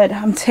 but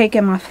I'm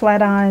taking my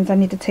flat irons. I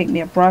need to take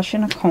me a brush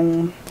and a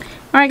comb.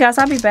 Alright guys,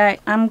 I'll be back.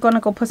 I'm gonna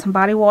go put some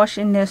body wash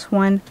in this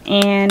one,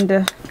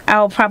 and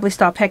I'll probably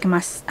start packing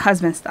my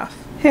husband's stuff.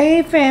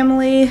 Hey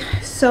family,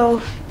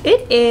 so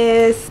it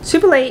is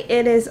super late.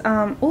 It is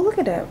oh, look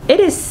at that,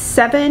 it is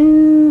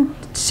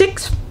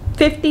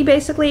 6:50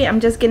 basically. I'm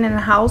just getting in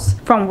the house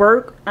from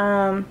work.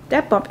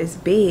 That bump is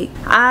big.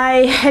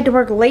 I had to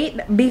work late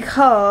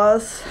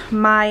because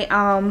my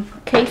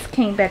case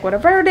came back with a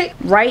verdict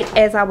right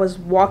as I was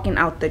walking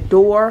out the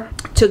door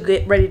to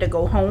get ready to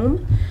go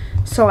home.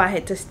 So I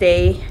had to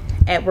stay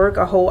at work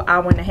a whole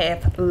hour and a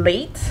half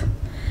late.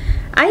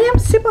 I am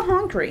super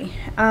hungry.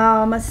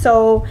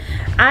 So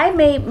I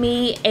made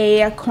me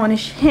a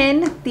Cornish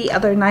hen the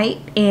other night,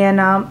 and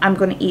I'm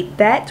gonna eat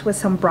that with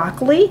some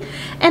broccoli,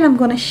 and I'm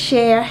gonna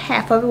share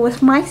half of it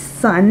with my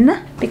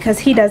son because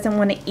he doesn't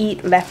want to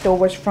eat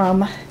leftovers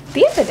from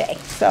the other day.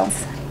 So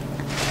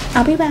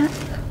I'll be back.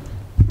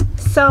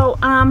 So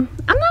I'm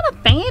not a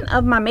fan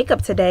of my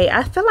makeup today.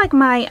 I feel like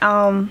my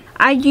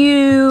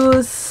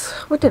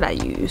what did I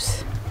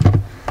use?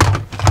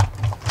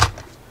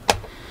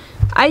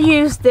 I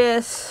used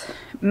this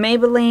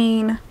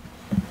Maybelline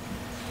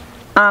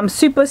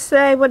Super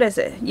Stay. What is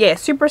it? Yeah,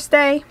 Super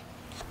Stay.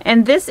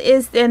 And this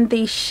is in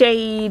the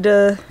shade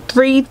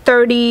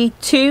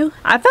 332.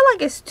 I feel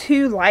like it's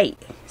too light.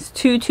 It's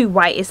too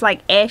white. It's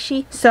like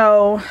ashy.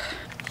 So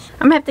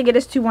I'm gonna have to get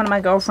this to one of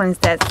my girlfriends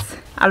that's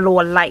a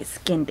little light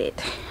skinned.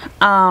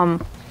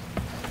 Hold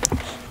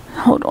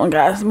on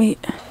guys,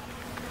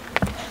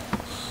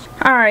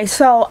 alright,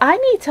 so I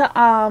need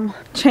to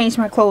change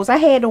my clothes. I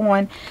had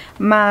on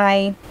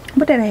my,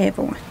 what did I have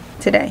on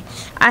today?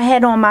 I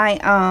had on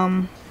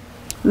my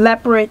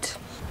leopard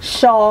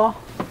shawl,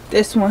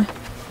 this one.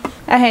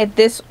 I had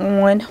this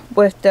on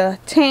with the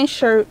tan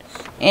shirt,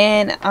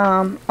 and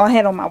I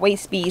had on my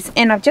waist beads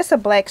and just a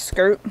black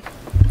skirt.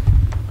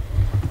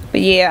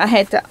 But yeah, I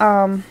had to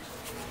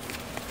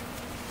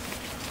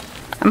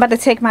I'm about to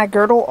take my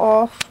girdle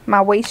off, my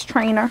waist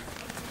trainer,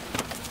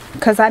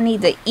 because I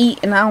need to eat,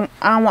 and I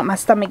don't want my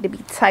stomach to be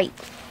tight.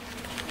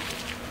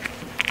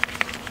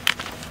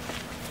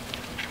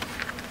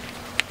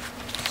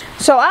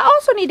 So I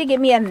also need to get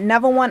me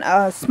another one,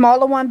 a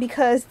smaller one,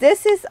 because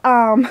this is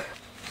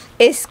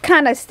it's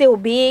kind of still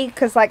big,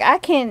 because like I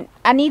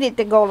need it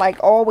to go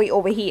like all the way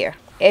over here.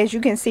 As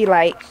you can see,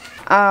 like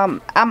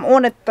I'm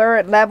on a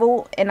 3rd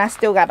level and I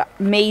still got a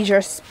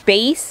major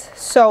space.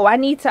 So I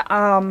need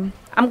to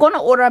I'm going to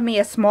order me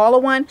a smaller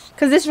one,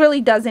 because this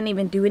really doesn't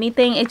even do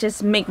anything. It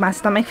just make my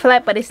stomach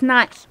flat, but it's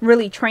not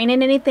really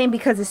training anything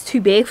because it's too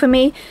big for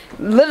me.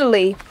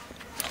 Literally,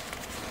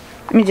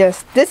 let me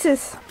just, this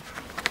is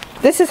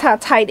how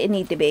tight it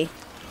need to be,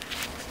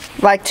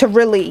 like to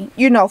really,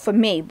 you know, for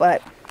me.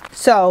 But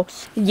so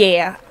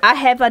yeah, I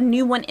have a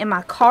new one in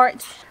my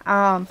cart.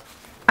 I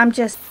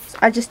just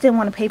didn't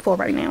want to pay for it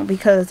right now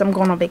because I'm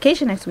going on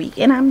vacation next week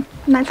and I'm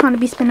not trying to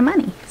be spending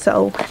money.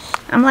 So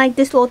I'm like,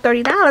 this little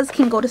 $30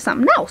 can go to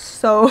something else.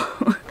 So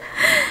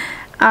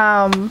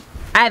I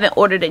haven't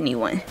ordered a new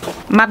one.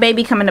 My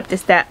baby coming up the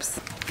steps.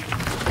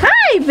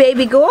 Hi,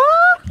 baby girl.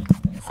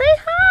 Say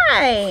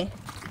hi.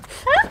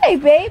 Hi,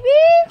 baby.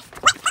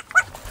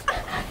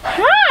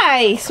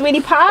 Hi,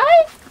 sweetie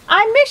pie.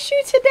 I miss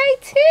you today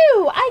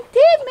too. I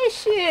did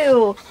miss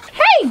you.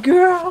 Hey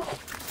girl.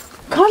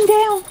 Calm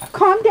down.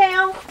 Calm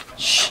down.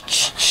 Shh,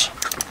 shh, shh.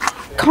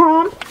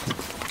 Calm.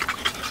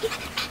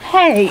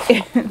 Hey.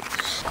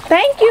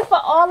 Thank you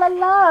for all the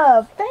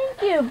love.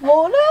 Thank you,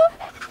 Voda.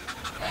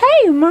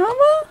 Hey,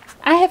 mama.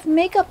 I have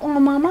makeup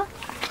on, mama.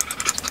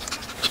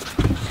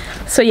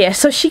 So yeah,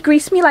 so she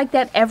greets me like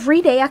that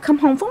every day I come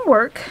home from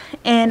work.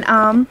 And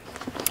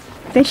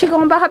then she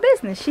going about her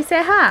business. She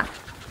said hi.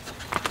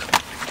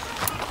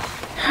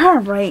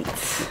 Alright.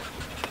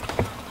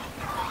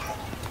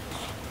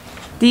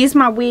 These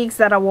my wigs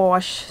that I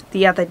washed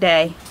the other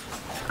day.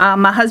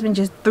 My husband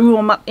just threw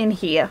them up in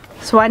here.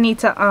 So I need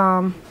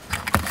to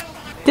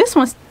this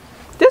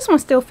one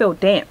still feel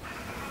damp.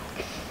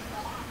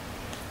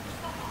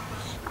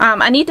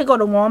 I need to go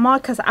to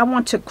Walmart because I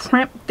want to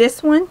crimp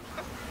this one.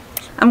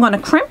 I'm going to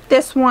crimp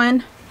this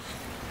one.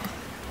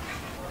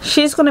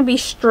 She's going to be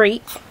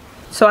straight.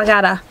 So I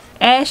got a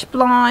ash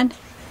blonde,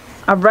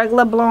 a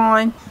regular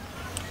blonde,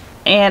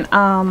 and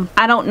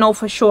I don't know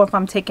for sure if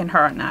I'm taking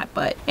her or not.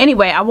 But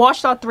anyway, I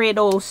washed all 3 of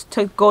those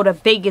to go to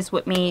Vegas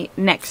with me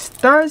next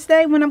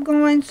Thursday when I'm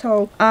going.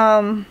 So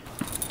I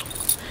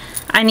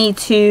need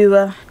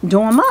to do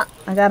them up.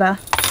 I gotta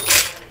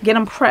get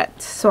them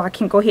prepped so I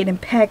can go ahead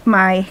and pack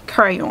my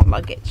carry-on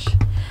luggage.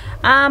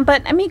 But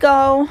let me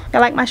go. I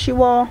like my shoe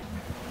wall.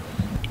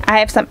 I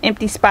have some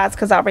empty spots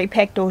because I already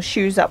packed those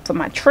shoes up for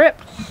my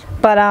trip.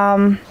 But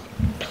I'm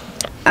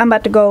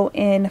about to go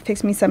and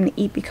fix me something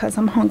to eat because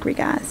I'm hungry,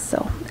 guys.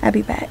 So I'll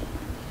be back.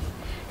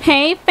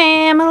 Hey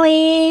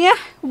family,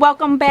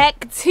 welcome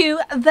back to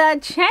the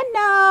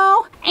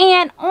channel.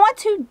 And on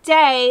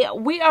today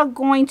we are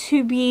going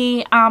to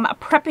be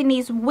prepping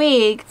these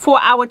wigs for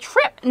our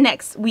trip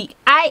next week.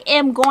 I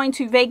am going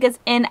to Vegas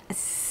in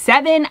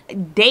 7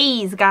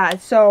 days,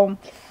 guys. So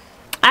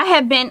I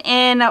have been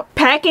in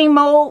packing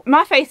mode.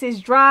 My face is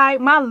dry,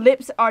 my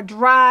lips are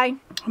dry.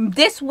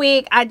 This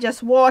wig I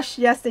just washed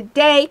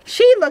yesterday.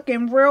 She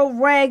looking real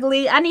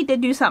raggedy. I need to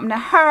do something to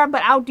her,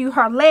 but I'll do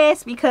her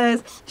last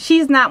because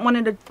she's not one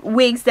of the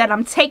wigs that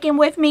I'm taking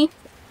with me.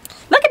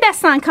 Look at that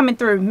sun coming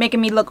through,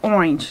 making me look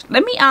orange.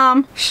 Let me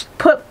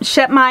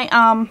shut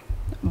my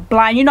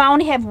blind. You know, I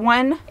only have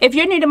one. If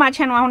you're new to my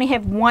channel, I only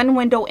have one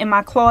window in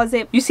my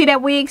closet. You see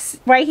that wig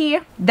right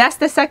here? That's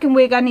the second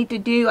wig I need to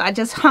do. I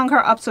just hung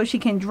her up so she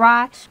can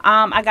dry.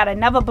 I got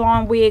another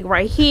blonde wig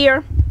right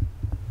here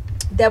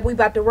that we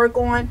about to work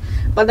on,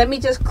 but let me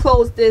just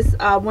close this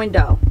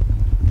window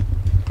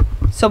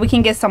so we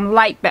can get some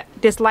light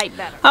this light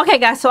better. Okay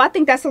guys, so I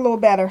think that's a little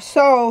better.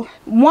 So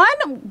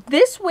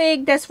this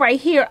wig that's right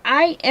here,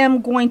 I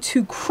am going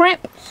to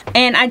crimp,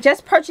 and I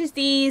just purchased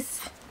these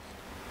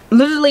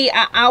literally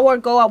an hour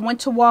ago. I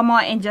went to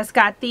Walmart and just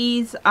got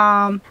these.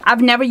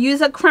 I've never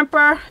used a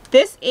crimper.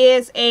 This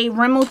is a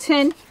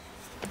Remington,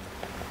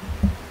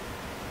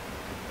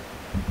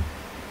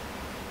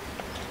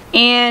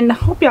 and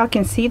hope y'all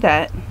can see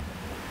that.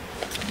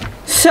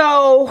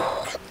 So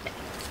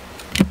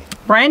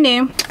brand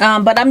new,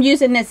 but I'm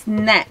using this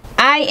net.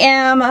 I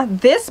am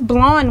this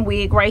blonde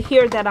wig right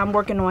here that I'm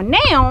working on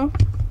now.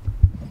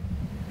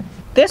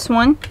 This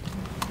one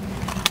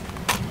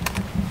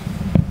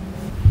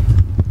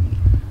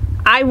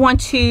I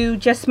want to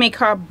just make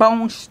her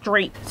bone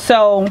straight.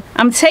 So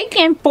I'm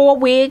taking 4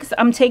 wigs.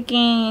 I'm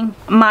taking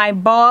my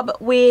bob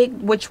wig,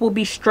 which will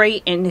be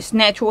straight and it's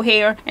natural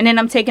hair, and then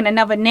I'm taking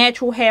another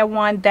natural hair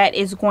one that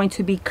is going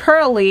to be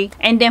curly,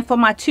 and then for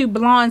my 2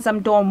 blondes I'm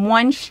doing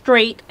 1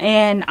 straight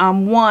and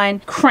 1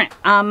 crimp.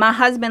 My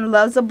husband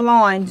loves a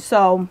blonde,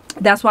 so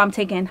that's why I'm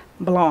taking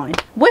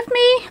blonde with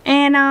me.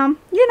 And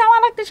you know, I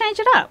like to change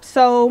it up.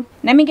 So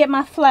let me get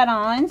my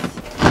flat-ons.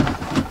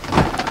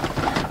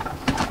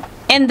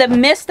 In the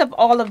midst of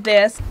all of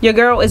this, your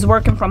girl is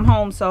working from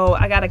home, so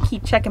I gotta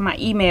keep checking my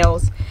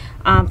emails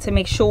to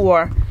make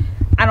sure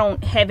I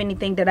don't have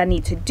anything that I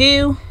need to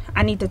do.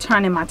 I need to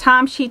turn in my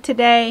timesheet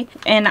today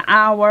in an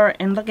hour,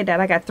 and look at that,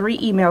 I got 3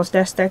 emails.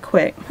 That's that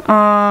quick.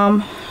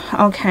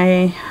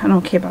 Okay, I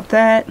don't care about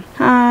that.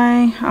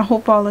 Hi, I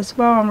hope all is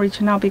well. I'm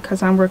reaching out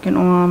because I'm working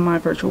on my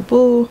virtual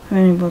boo.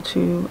 I'm able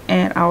to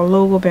add our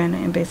logo, banner,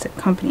 and basic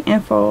company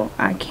info.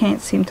 I can't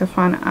seem to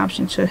find an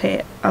option to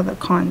add other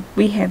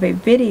we have a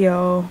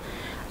video.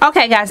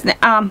 Okay guys,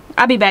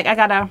 I'll be back. I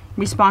gotta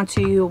respond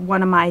to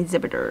one of my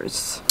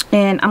exhibitors,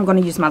 and I'm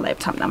gonna use my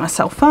laptop, not my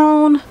cell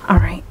phone. All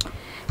right.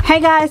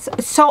 Hey guys,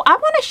 so I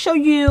want to show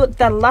you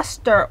the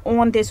luster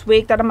on this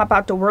wig that I'm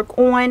about to work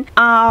on.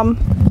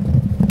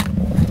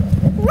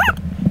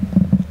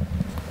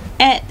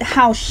 At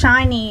how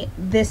shiny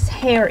this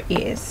hair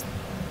is.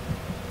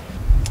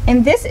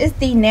 And this is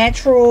the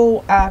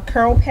natural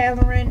curl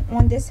pattern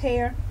on this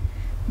hair,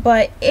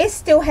 but it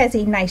still has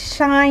a nice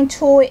shine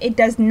to it. It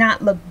does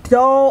not look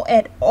dull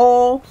at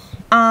all.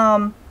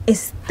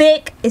 It's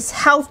thick, it's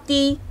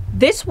healthy.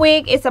 This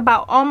wig is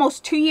about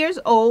almost 2 years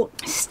old.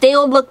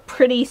 Still look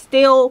pretty.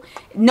 Still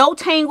no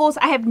tangles.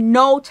 I have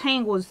no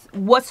tangles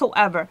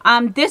whatsoever.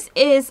 This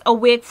is a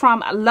wig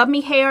from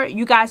LuvmeHair.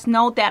 You guys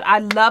know that I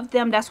love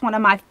them. That's one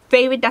of my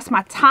favorite. That's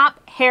my top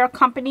hair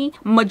company.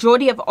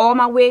 Majority of all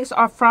my wigs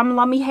are from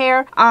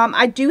LuvmeHair.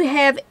 I do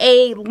have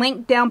a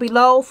link down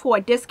below for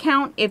a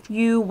discount. If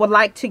you would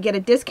like to get a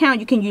discount,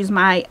 you can use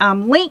my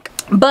link.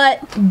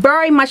 But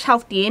very much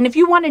healthy. And if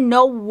you want to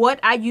know what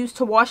I use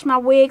to wash my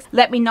wigs,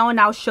 let me know and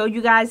I'll show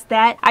you guys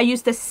that. I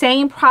use the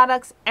same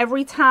products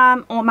every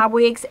time on my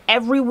wigs.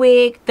 Every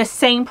wig, the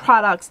same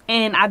products.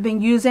 And I've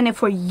been using it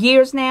for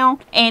years now.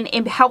 And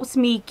it helps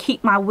me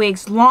keep my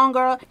wigs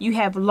longer. You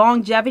have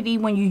longevity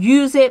when you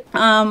use it.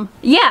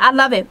 Yeah, I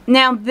love it.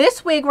 Now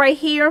this wig right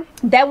here,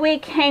 that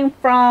wig came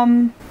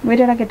from, where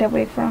did I get that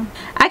wig from?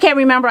 I can't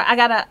remember. I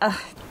got a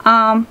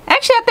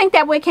actually I think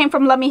that wig came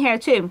from LuvmeHair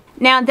too.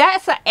 Now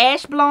that's an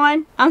ash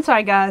blonde. I'm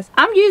sorry guys,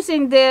 I'm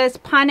using this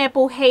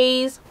Pineapple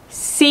Haze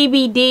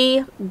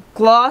CBD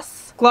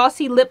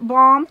glossy lip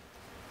balm,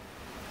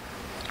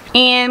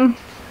 and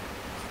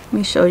let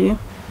me show you.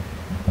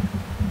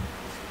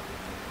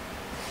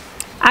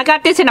 I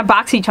got this in a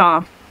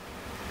Boxycharm,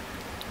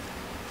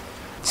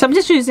 so I'm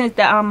just using it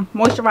to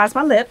moisturize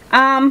my lip.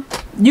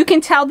 You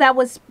can tell that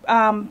was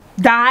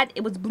dyed.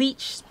 It was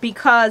bleached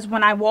because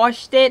when I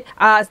washed it,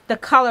 the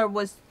color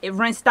was, it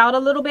rinsed out a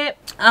little bit.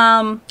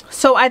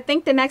 So I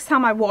think the next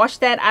time I wash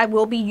that, I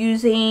will be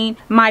using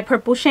my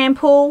purple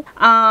shampoo.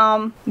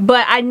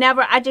 But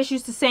I just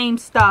use the same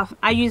stuff.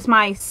 I use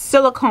my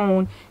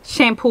silicone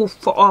shampoo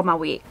for all my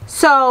wigs.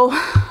 So,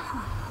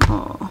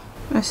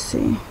 let's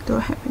see, do I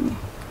have any?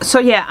 So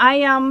yeah, I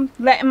am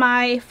letting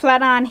my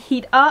flat iron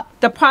heat up.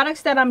 The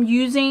products that I'm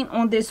using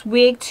on this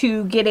wig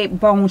to get it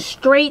bone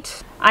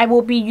straight, I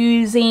will be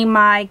using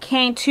my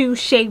Cantu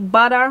Shea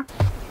Butter,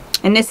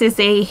 and this is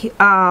a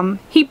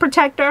heat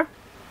protector.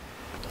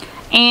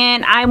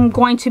 And I'm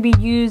going to be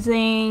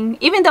using,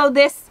 even though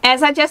this,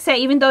 as I just said,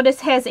 even though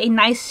this has a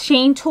nice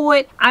sheen to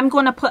it, I'm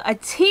going to put a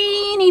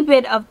teeny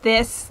bit of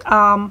this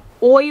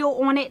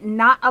oil on it,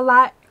 not a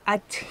lot. A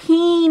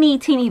teeny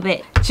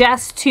bit,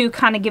 just to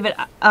kind of give it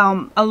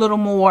a little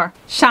more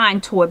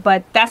shine to it.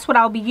 But that's what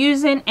I'll be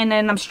using, and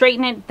then I'm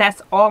straightening it.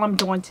 That's all I'm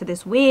doing to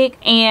this wig,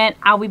 and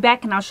I'll be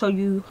back and I'll show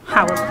you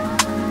how it looks.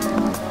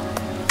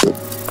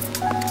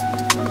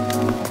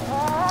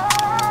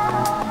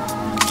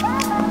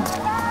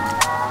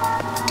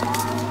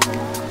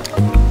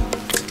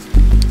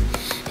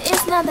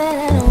 It's not that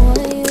I don't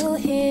want you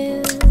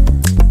here.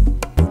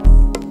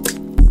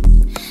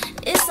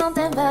 It's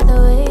something about the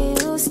way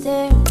you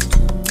stare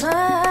into my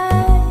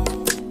eyes.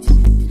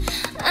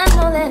 I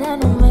know that I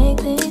don't make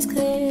things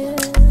clear.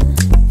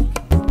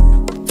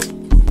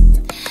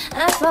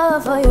 I fall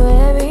for you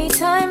every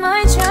time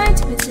I try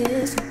to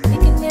resist. We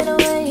can get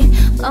away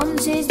from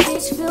these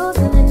beach views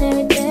and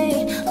every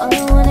day. All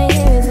I wanna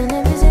hear is an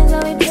episode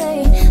that we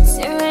play.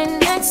 Sit right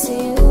next to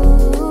you.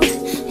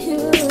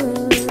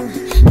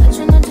 I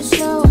try not to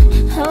show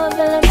how I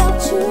feel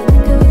about you.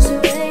 Think I wish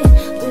away.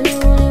 Really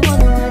wanna,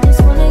 I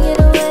just wanna get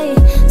away.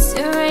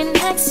 Sit right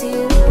next to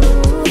you.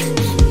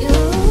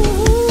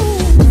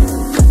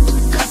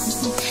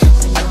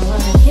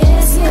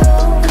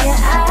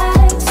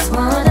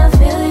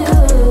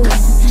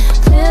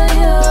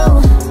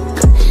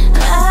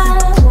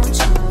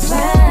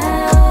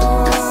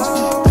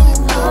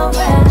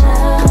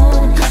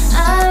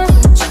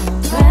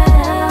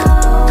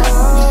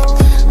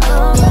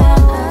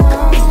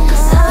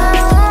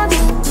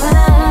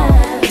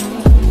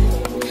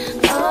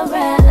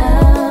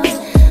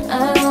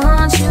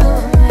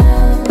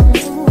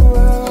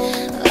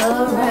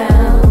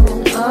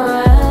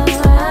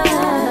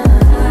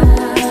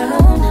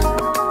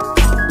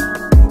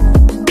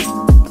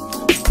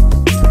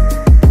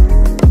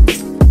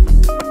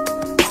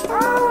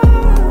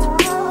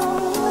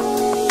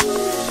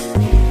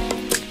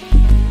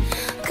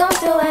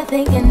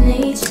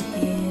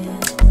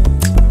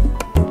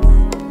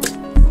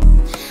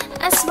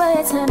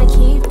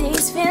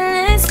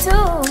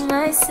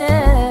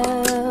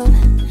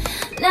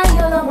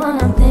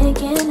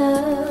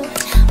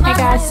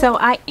 So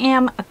I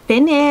am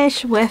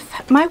finished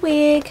with my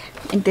wig,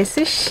 and this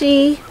is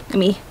she.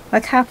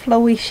 Look how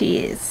flowy she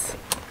is.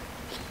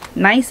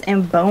 Nice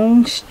and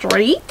bone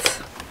straight,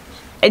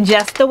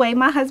 just the way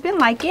my husband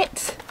like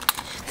it.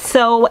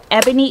 So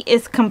Ebony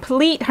is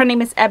complete. Her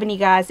name is Ebony,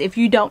 guys. If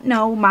you don't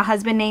know, my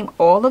husband named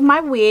all of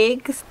my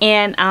wigs,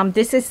 and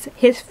this is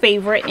his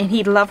favorite, and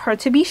he'd love her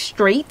to be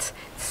straight.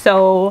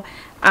 So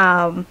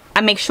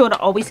I make sure to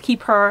always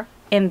keep her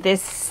in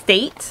this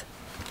state.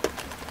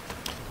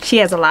 She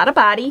has a lot of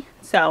body,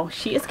 so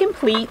she is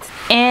complete,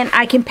 and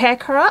I can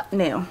pack her up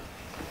now.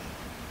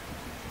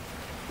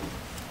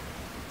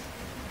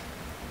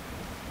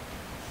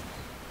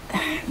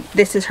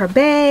 This is her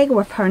bag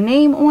with her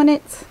name on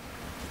it,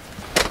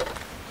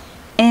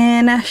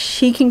 and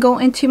she can go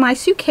into my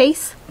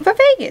suitcase for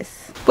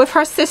Vegas with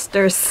her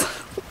sisters.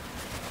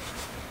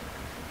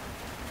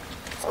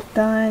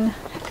 Done.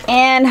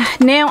 And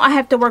now I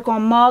have to work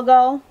on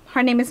Margot.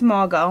 Her name is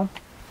Margot.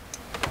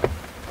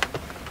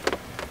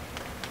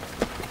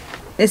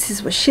 This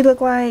is what she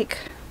looked like.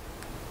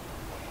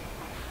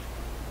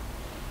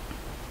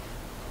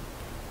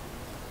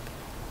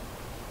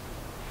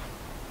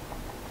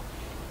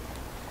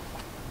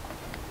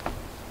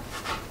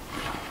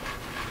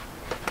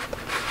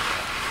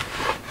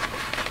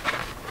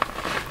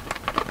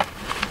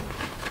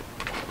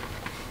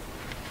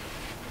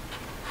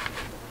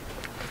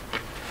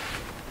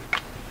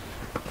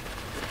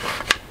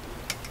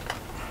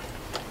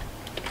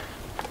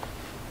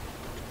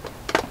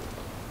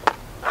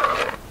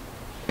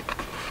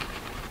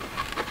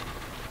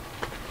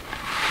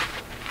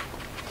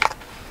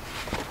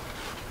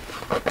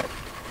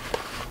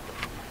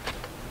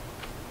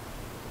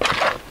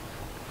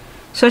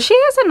 So she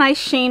has a nice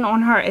sheen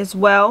on her as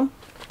well.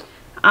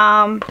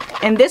 And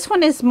this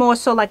one is more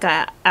so like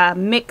a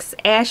mixed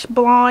ash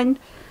blonde.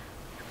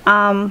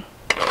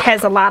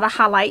 Has a lot of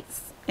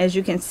highlights, as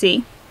you can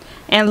see,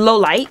 and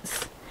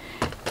lowlights.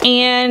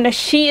 And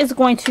she is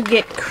going to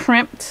get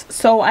crimped,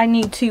 so I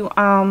need to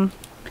I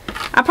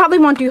probably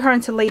won't do her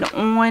until later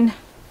on,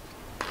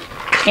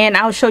 and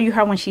I'll show you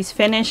her when she's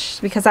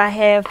finished, because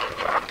I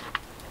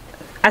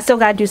still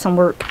gotta do some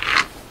work.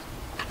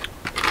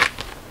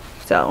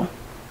 So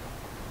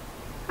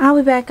I'll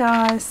be back,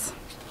 guys.